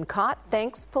since been caught,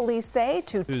 thanks, police say,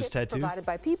 to tips provided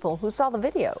by people who saw the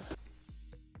video.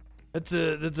 That's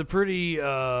a pretty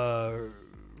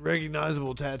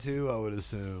recognizable tattoo, I would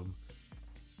assume.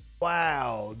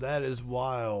 Wow, that is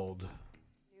wild.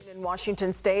 In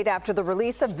Washington state after the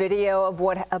release of video of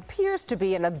what appears to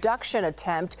be an abduction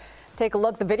attempt. Take a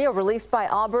look. The video released by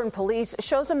Auburn police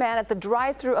shows a man at the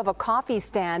drive-thru of a coffee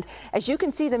stand. As you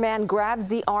can see, the man grabs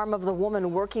the arm of the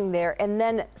woman working there and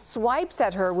then swipes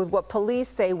at her with what police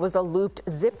say was a looped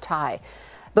zip tie.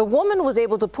 The woman was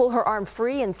able to pull her arm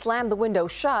free and slam the window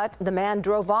shut. The man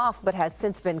drove off but has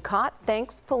since been caught,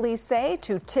 thanks, police say,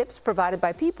 to tips provided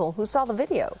by people who saw the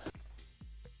video.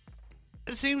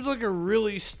 It seems like a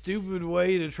really stupid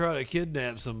way to try to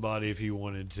kidnap somebody if you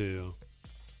wanted to.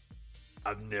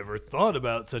 I've never thought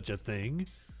about such a thing.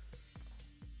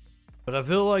 But I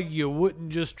feel like you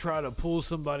wouldn't just try to pull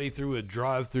somebody through a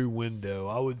drive-through window.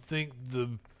 I would think the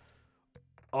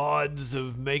odds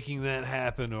of making that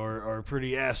happen are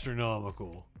pretty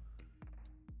astronomical.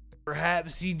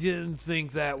 Perhaps he didn't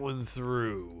think that one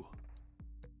through.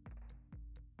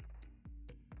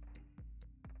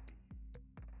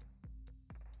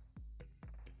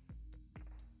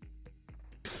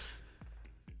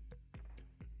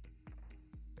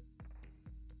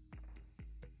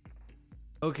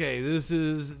 Okay, this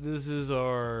is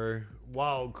our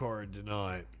wild card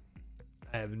tonight.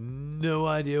 I have no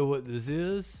idea what this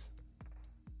is.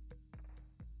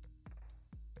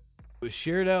 It was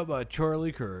shared out by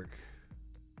Charlie Kirk.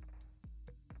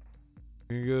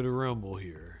 We're gonna go to Rumble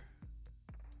here.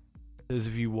 It says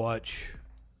if you watch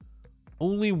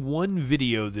only one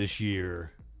video this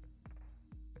year,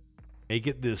 make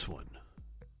it this one.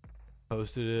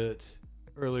 Posted it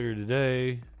earlier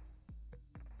today.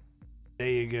 There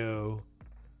you go.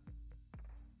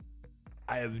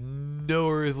 I have no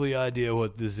earthly idea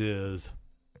what this is.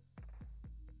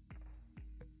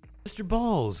 Mr.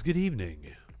 Balls, good evening.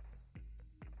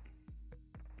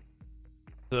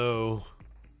 So,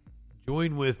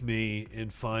 join with me in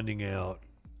finding out.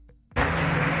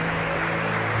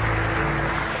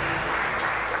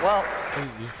 Well,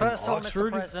 first of all,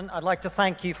 Mr. President, I'd like to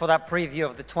thank you for that preview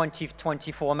of the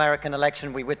 2024 American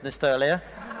election we witnessed earlier.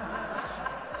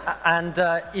 And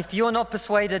if you're not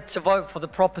persuaded to vote for the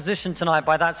proposition tonight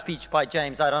by that speech by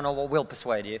James, I don't know what will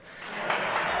persuade you.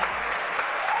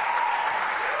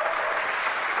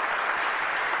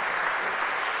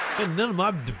 None of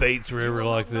my debates were ever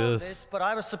like this. But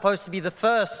I was supposed to be the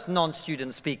first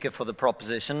non-student speaker for the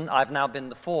proposition. I've now been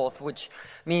the fourth, which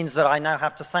means that I now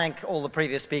have to thank all the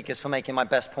previous speakers for making my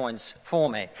best points for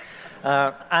me.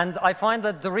 And I find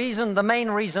that the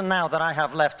main reason now that I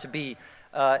have left to be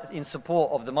in support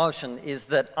of the motion is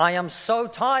that I am so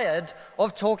tired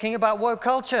of talking about woke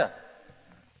culture.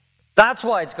 That's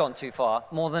why it's gone too far,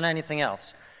 more than anything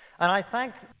else. And I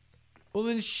thank... Well,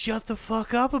 then shut the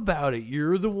fuck up about it.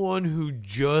 You're the one who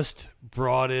just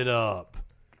brought it up.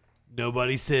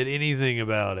 Nobody said anything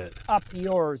about it. Up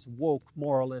yours, woke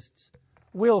moralists.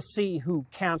 We'll see who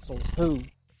cancels who.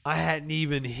 I hadn't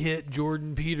even hit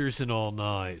Jordan Peterson all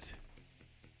night.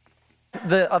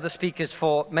 The other speakers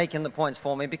for making the points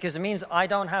for me, because it means I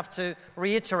don't have to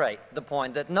reiterate the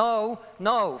point that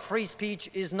no, free speech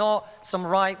is not some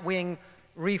right-wing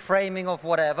reframing of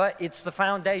whatever. It's the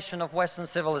foundation of Western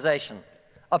civilization.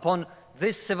 Upon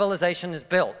this civilization is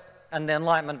built and the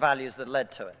Enlightenment values that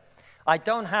led to it. I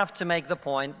don't have to make the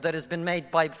point that has been made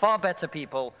by far better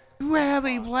people. You have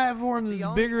a platform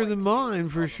that's bigger than mine,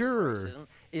 for sure.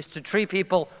 Is to treat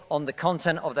people on the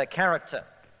content of their character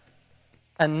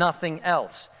and nothing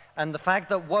else. And the fact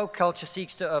that woke culture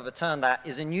seeks to overturn that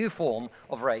is a new form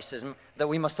of racism that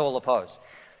we must all oppose.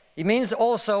 It means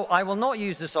also I will not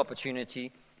use this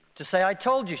opportunity to say I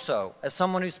told you so, as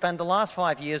someone who spent the last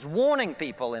 5 years warning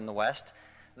people in the West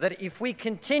that if we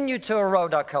continue to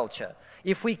erode our culture,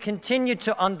 if we continue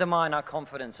to undermine our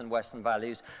confidence in Western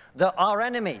values, that our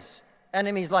enemies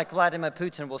like Vladimir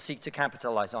Putin will seek to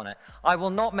capitalize on it. I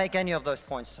will not make any of those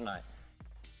points tonight.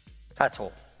 At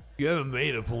all. You haven't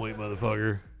made a point,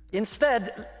 motherfucker.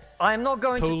 Instead, I am not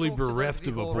going totally to talk bereft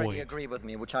to those of you of who a already point. agree with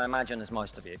me, which I imagine is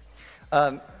most of you.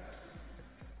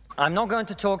 I'm not going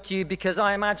to talk to you because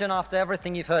I imagine after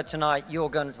everything you've heard tonight, you're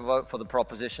going to vote for the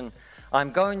proposition.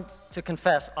 I'm going to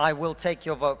confess I will take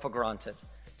your vote for granted.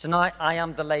 Tonight, I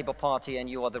am the Labour Party and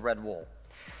you are the Red Wall.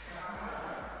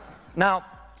 Now,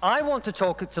 I want to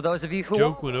talk to those of you who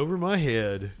Joke went over my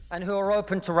head. And who are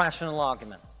open to rational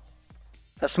argument.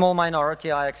 A small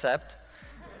minority, I accept.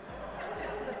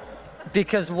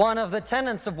 Because one of the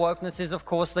tenets of wokeness is, of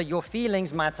course, that your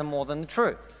feelings matter more than the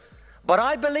truth. But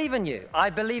I believe in you. I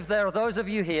believe there are those of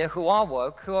you here who are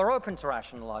woke, who are open to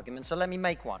rational argument, so let me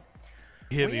make one.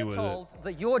 Hit me with it. We are told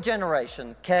that your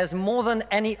generation cares more than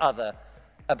any other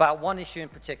about one issue in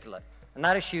particular, and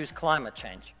that issue is climate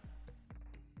change.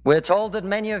 We're told that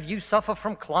many of you suffer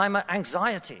from climate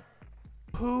anxiety.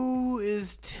 Who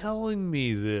is telling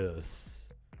me this?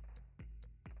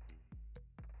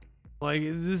 Like,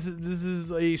 this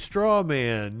is a straw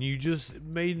man. You just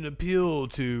made an appeal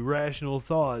to rational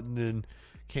thought and then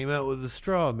came out with a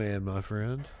straw man, my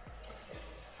friend.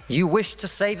 You wish to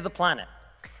save the planet.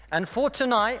 And for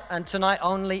tonight, and tonight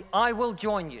only, I will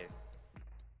join you.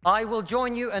 I will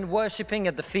join you in worshipping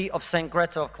at the feet of St.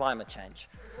 Greta of climate change.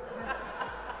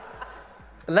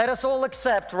 Let us all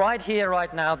accept right here,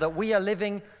 right now, that we are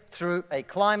living through a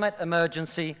climate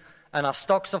emergency and our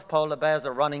stocks of polar bears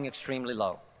are running extremely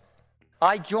low.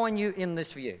 I join you in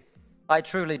this view. I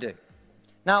truly do.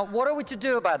 Now, what are we to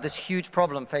do about this huge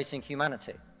problem facing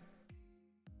humanity?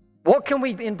 What can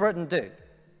we in Britain do?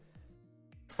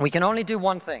 We can only do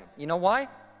one thing. You know why?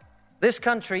 This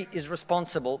country is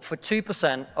responsible for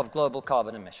 2% of global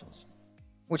carbon emissions,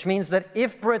 which means that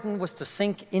if Britain was to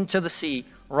sink into the sea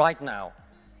right now,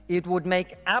 it would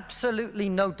make absolutely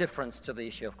no difference to the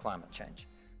issue of climate change.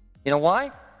 You know why?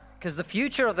 Because the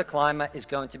future of the climate is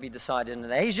going to be decided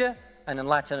in Asia and in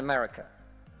Latin America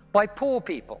by poor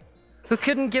people who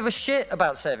couldn't give a shit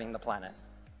about saving the planet.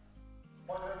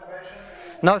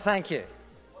 No, thank you.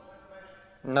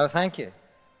 No, thank you.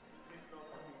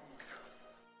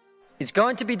 It's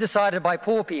going to be decided by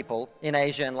poor people in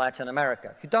Asia and Latin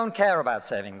America who don't care about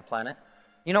saving the planet.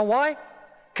 You know why?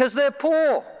 Because they're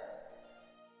poor.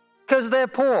 Because they're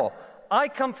poor. I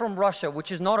come from Russia,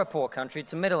 which is not a poor country,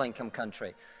 it's a middle-income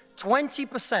country.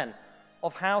 20%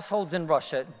 of households in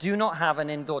Russia do not have an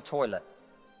indoor toilet.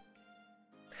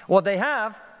 What they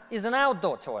have is an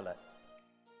outdoor toilet.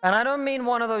 And I don't mean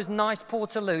one of those nice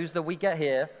portaloos that we get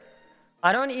here.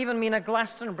 I don't even mean a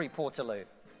Glastonbury portaloo.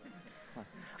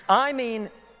 I mean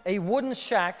a wooden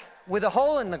shack with a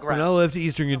hole in the ground. When I left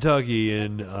Eastern Kentucky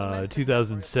in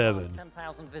 2007,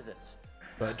 10,000 visits.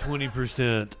 about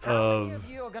 20% of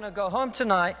You are going to go home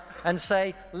tonight and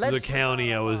say, let's the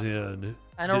county I was in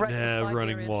didn't have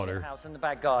running water. House in the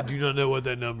back I garden. do not know what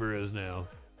that number is now.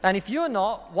 And if you're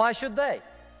not, why should they?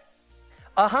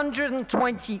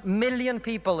 120 million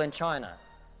people in China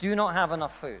do not have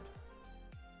enough food.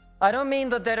 I don't mean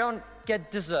that they don't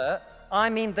get dessert. I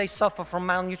mean they suffer from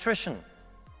malnutrition.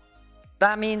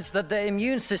 That means that their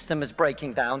immune system is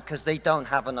breaking down because they don't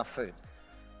have enough food.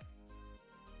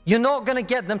 You're not going to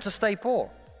get them to stay poor.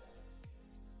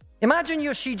 Imagine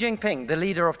you're Xi Jinping, the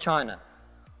leader of China.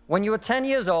 When you were 10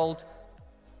 years old,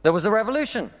 there was a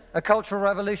revolution, a cultural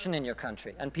revolution in your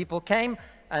country, and people came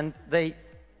and they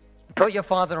put your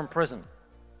father in prison.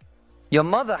 Your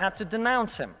mother had to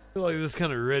denounce him. I feel like this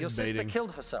kind of red Your sister baiting.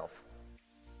 killed herself.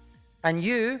 And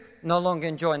you, no longer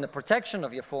enjoying the protection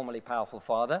of your formerly powerful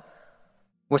father,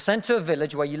 were sent to a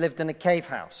village where you lived in a cave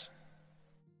house.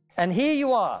 And here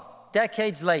you are,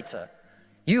 decades later.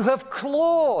 You have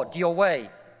clawed your way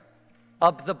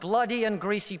up the bloody and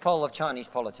greasy pole of Chinese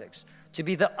politics to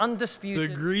be the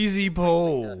undisputed... The greasy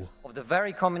pole. ...of the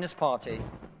very Communist Party.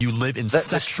 You live in that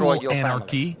sexual destroyed your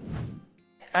anarchy? family.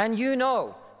 And you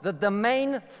know that the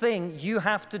main thing you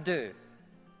have to do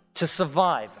to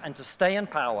survive and to stay in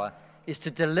power is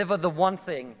to deliver the one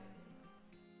thing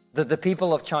that the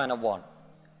people of China want: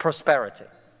 prosperity,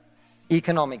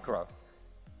 economic growth.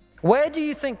 Where do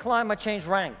you think climate change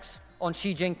ranks on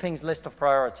Xi Jinping's list of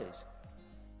priorities?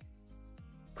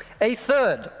 A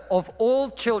third of all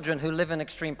children who live in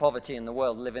extreme poverty in the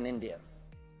world live in India.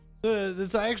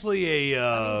 That's actually a They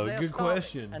are good starving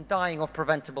question. and dying of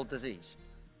preventable disease.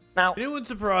 Now, it would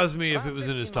surprise me if it was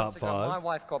in his 15 top months ago, 5. My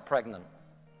wife got pregnant.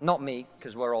 Not me,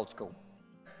 because we're old school.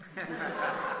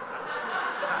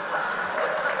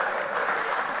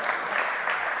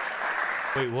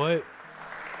 Wait, what?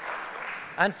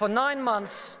 And for 9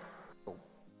 months...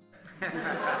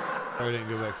 I didn't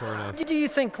go back far enough. Where do you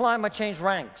think climate change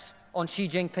ranks on Xi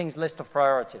Jinping's list of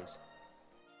priorities?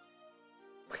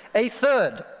 A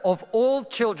third of all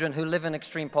children who live in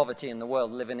extreme poverty in the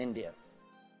world live in India.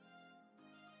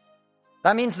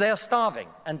 That means they are starving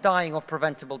and dying of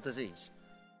preventable disease.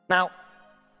 Now,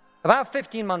 about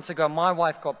 15 months ago, my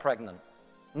wife got pregnant.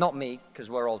 Not me, because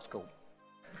we're old school.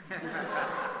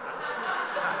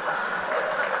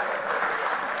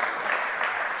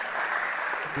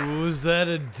 Was that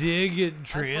a dig at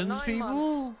trans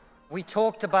people? We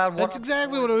talked about what... That's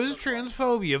exactly what it was,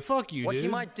 transphobia. Fuck you, what dude. he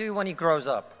might do when he grows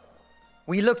up.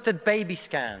 We looked at baby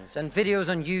scans and videos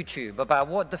on YouTube about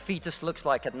what the fetus looks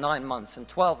like at 9 months and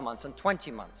 12 months and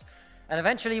 20 months. And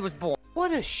eventually he was born.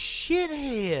 What a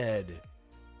shithead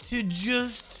to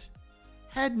just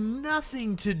had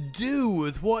nothing to do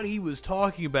with what he was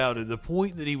talking about and the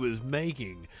point that he was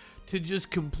making, to just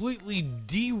completely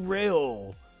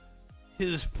derail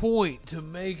his point to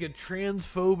make a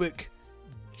transphobic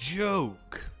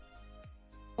joke.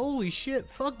 Holy shit,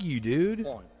 fuck you, dude.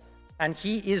 And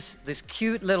he is this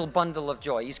cute little bundle of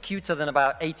joy. He's cuter than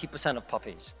about 80% of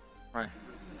puppies. Right.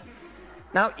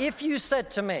 Now, if you said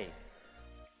to me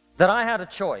that I had a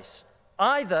choice,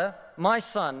 either my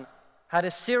son had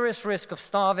a serious risk of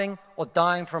starving or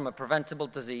dying from a preventable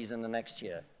disease in the next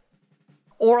year,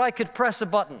 or I could press a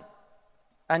button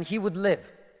and he would live.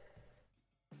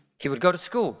 He would go to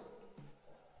school.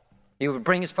 He would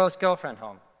bring his first girlfriend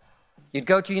home. You'd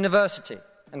go to university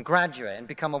and graduate and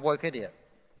become a woke idiot.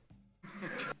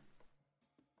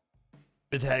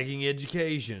 Attacking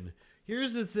education.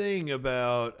 Here's the thing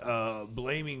about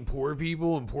blaming poor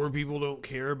people and poor people don't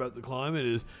care about the climate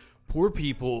is poor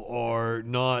people are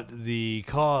not the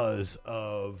cause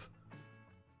of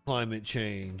climate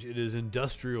change. It is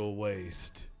industrial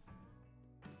waste.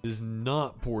 It is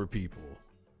not poor people.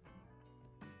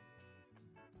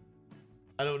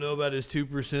 I don't know about his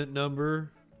 2%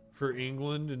 number for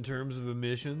England in terms of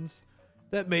emissions.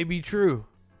 That may be true.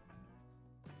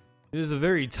 It is a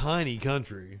very tiny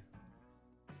country.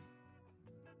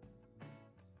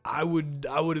 I would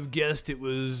have guessed it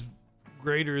was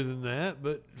greater than that,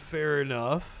 but fair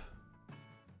enough.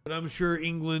 But I'm sure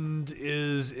England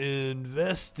is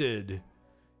invested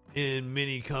in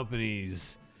many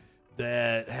companies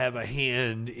that have a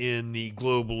hand in the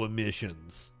global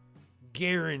emissions.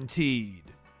 Guaranteed.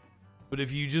 But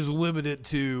if you just limit it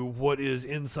to what is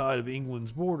inside of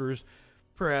England's borders,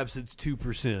 perhaps it's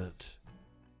 2%.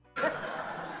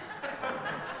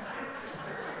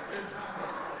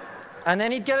 And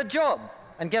then he'd get a job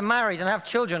and get married and have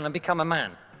children and become a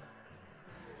man.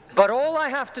 But all I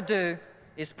have to do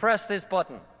is press this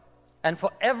button. And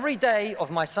for every day of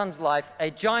my son's life,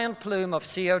 a giant plume of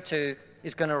CO2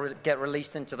 is going to get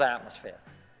released into the atmosphere.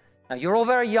 Now, you're all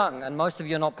very young, and most of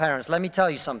you are not parents. Let me tell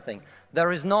you something. There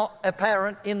is not a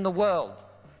parent in the world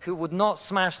who would not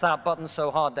smash that button so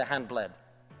hard their hand bled.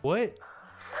 What?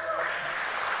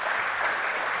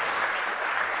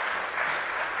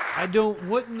 I don't...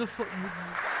 What in the fuck...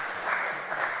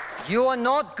 You are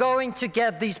not going to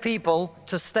get these people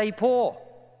to stay poor.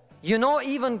 You're not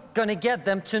even going to get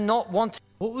them to not want to...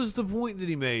 What was the point that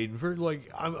he made? For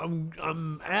like,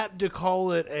 I'm apt to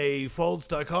call it a false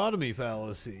dichotomy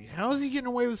fallacy. How is he getting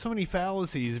away with so many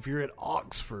fallacies if you're at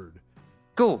Oxford?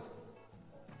 Cool.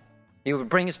 He would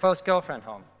bring his first girlfriend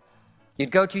home.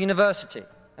 You'd go to university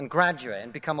and graduate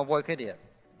and become a woke idiot.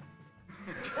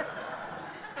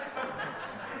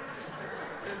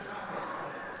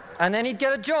 And then he'd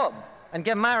get a job and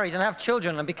get married and have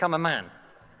children and become a man.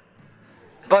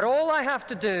 But all I have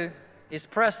to do is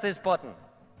press this button.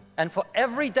 And for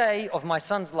every day of my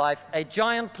son's life, a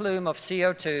giant plume of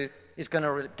CO2 is going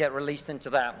to get released into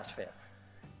the atmosphere.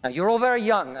 Now, you're all very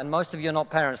young, and most of you are not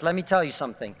parents. Let me tell you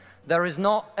something. There is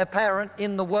not a parent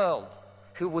in the world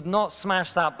who would not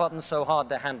smash that button so hard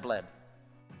their hand bled.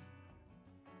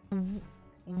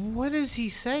 What is he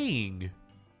saying?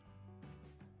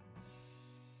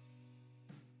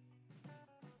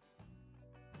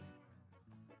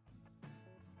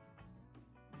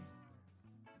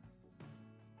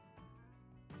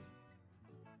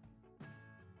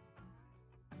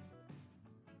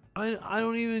 I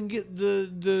don't even get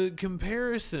the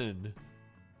comparison.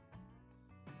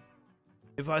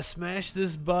 If I smash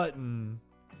this button,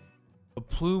 a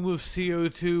plume of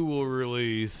CO2 will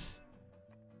release,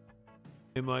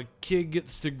 and my kid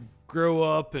gets to grow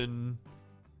up and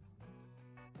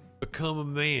become a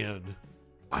man.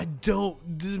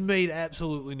 This made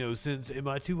absolutely no sense. Am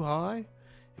I too high?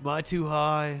 Am I too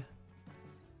high?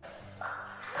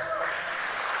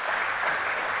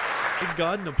 It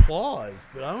got an applause,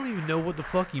 but I don't even know what the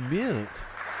fuck he meant.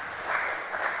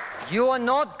 You are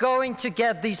not going to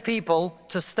get these people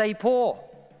to stay poor.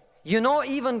 You're not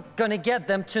even going to get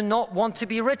them to not want to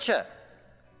be richer.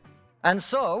 And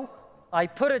so, I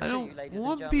put it to you, ladies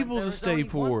and gentlemen, people there to is stay only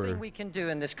poor. one thing we can do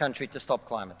in this country to stop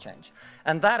climate change.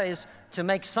 And that is to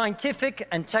make scientific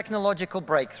and technological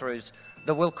breakthroughs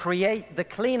that will create the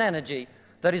clean energy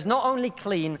that is not only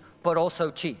clean, but also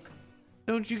cheap.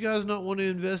 Don't you guys not want to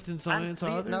invest in science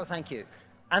either? No, thank you.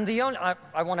 And the only...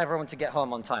 I want everyone to get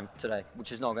home on time today,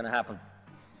 which is not going to happen.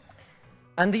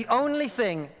 And the only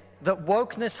thing that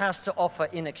wokeness has to offer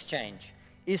in exchange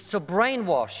is to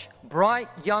brainwash bright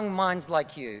young minds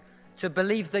like you to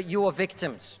believe that you are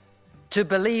victims, to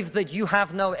believe that you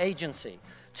have no agency,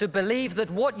 to believe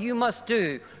that what you must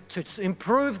do to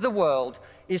improve the world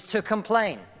is to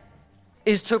complain,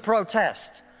 is to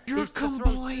protest. You're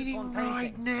complaining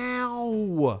right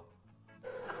now.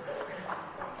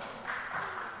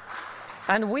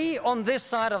 And we on this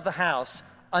side of the house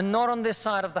are not on this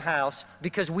side of the house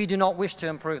because we do not wish to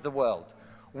improve the world.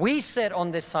 We sit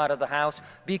on this side of the House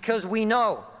because we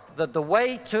know that the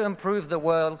way to improve the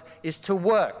world is to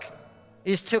work,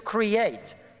 is to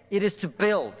create, it is to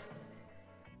build.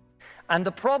 And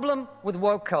the problem with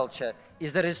woke culture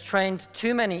is that it's trained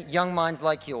too many young minds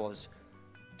like yours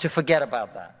to forget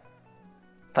about that.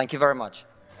 Thank you very much.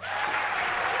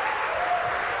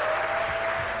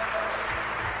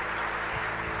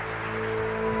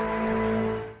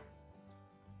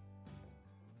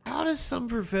 How does some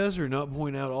professor not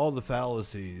point out all the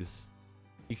fallacies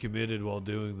he committed while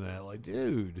doing that? Like,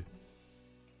 dude.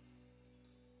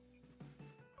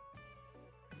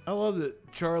 I love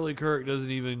that Charlie Kirk doesn't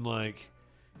even, like,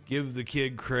 give the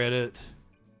kid credit.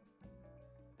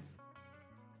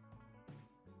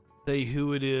 Say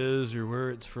who it is or where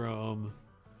it's from.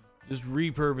 Just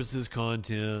repurposes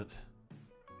content.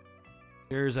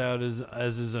 Shares out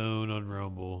as his own on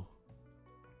Rumble.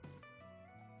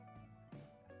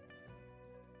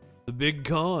 The big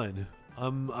con.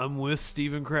 I'm with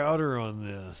Steven Crowder on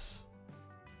this.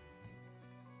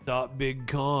 Stop Big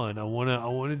Con. I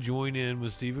wanna join in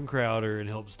with Steven Crowder and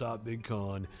help stop Big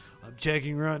Con. I'm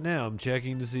checking right now. I'm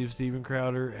checking to see if Steven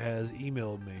Crowder has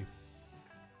emailed me.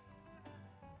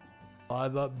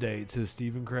 Live updates. Has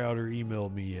Steven Crowder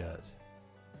emailed me yet?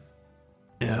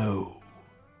 No.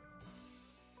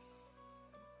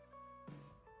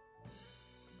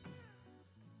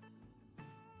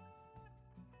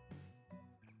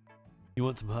 You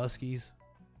want some Huskies?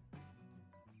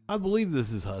 I believe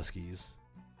this is Huskies.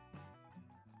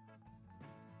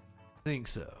 I think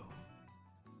so.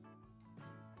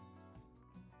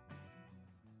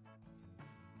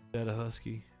 Is that a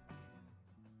Husky?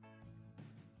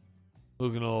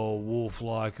 Looking all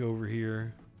wolf-like over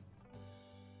here.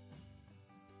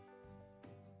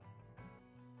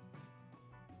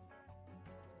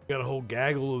 Got a whole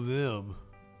gaggle of them.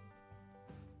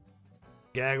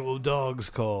 Gaggle of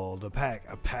dogs called. A pack.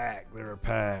 They're a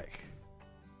pack.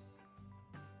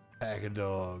 Pack of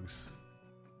dogs.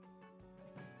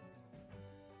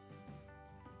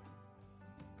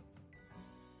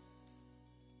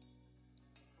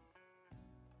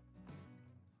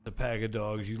 The pack of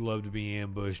dogs you'd love to be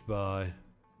ambushed by.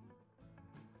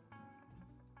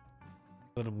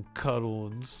 Let them cuddle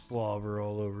and slobber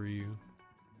all over you.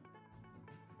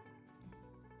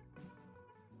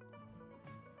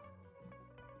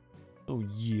 Oh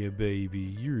yeah,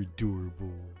 baby, you're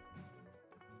adorable.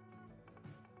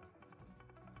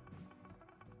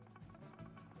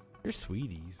 You're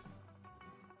sweeties.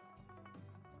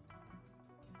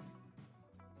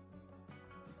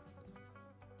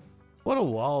 What a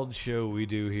wild show we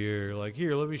do here. Like,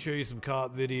 here, let me show you some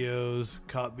cop videos.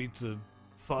 Cop beats the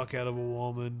fuck out of a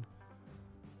woman.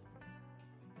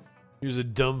 Here's a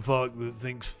dumb fuck that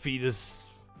thinks fetus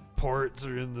parts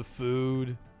are in the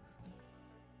food.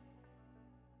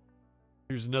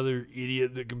 Here's another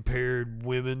idiot that compared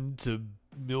women to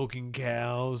milking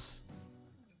cows.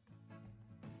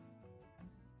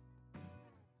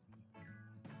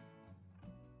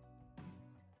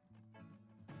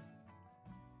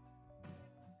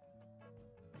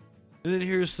 And then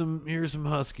here's some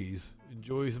Huskies.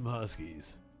 Enjoy some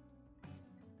Huskies.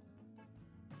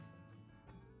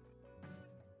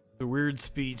 A weird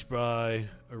speech by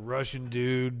a Russian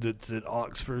dude that's at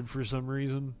Oxford for some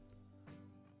reason.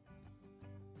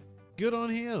 Good on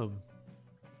him.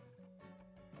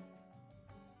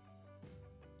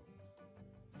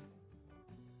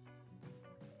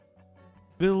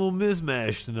 Been a little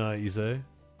mismatched tonight, you say?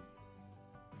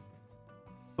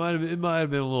 It might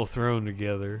have been a little thrown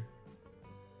together.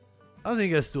 I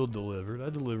think I still delivered. I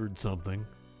delivered something.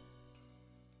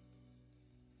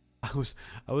 I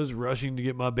was rushing to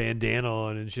get my bandana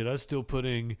on and shit. I was still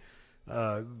putting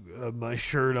my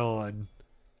shirt on.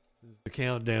 The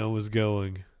countdown was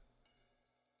going.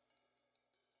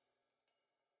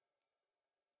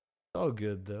 It's all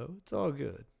good though. It's all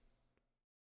good.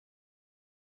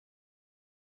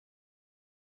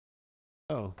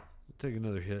 Oh, I'll take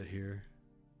another hit here.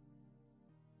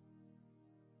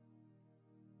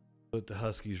 Let the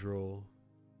Huskies roll.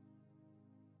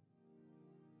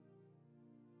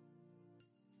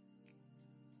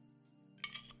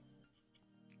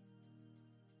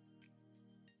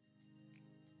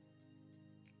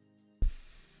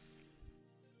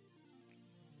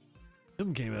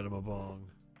 Them came out of my bong.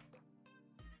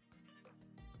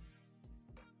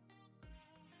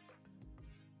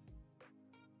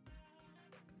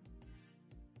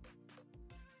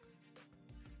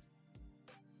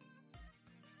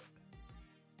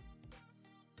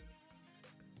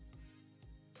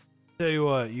 Tell you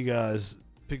what, you guys,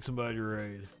 pick somebody to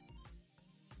raid.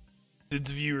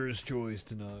 It's viewer's choice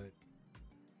tonight.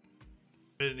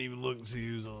 I didn't even look and see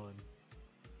who's on.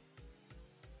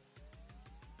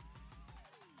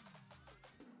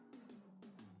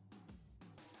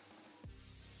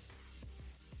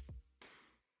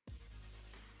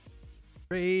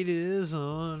 Raid is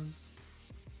on.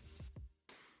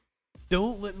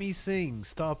 Don't let me sing.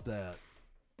 Stop that.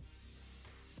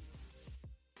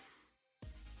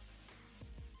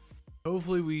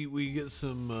 Hopefully we get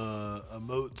some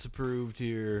emotes approved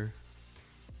here.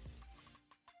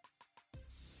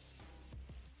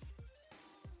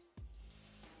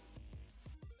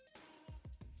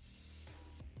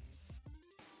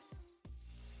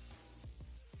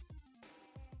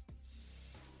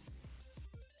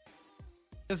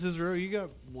 Yes, Israel, you got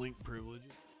link privilege.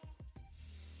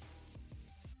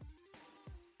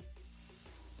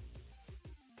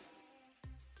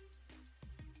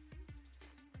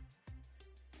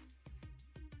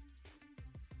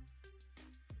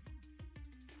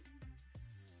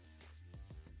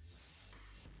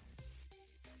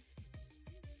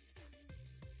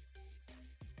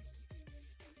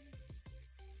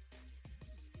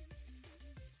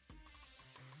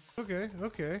 Okay.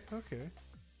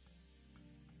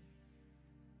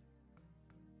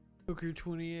 Hooker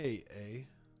 28, eh?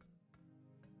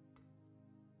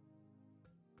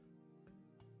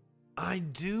 I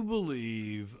do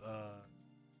believe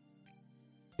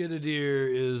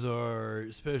Kiddadeer is our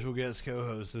special guest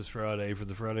co-host this Friday for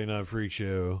the Friday Night Freak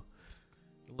Show.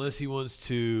 Unless he wants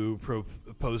to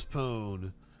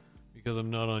postpone because I'm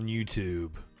not on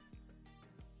YouTube.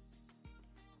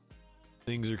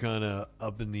 Things are kind of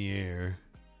up in the air.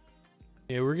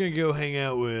 Yeah, we're going to go hang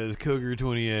out with Cougar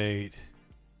 28.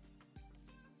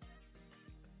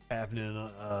 Happening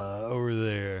over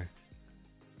there.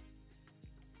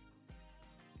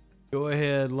 Go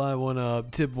ahead, line one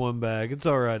up, tip one back. It's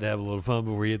alright to have a little fun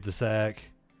before you hit the sack.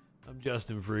 I'm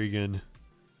Justin Freegan.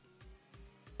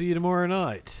 See you tomorrow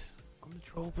night on the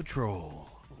Troll Patrol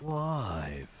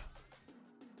live.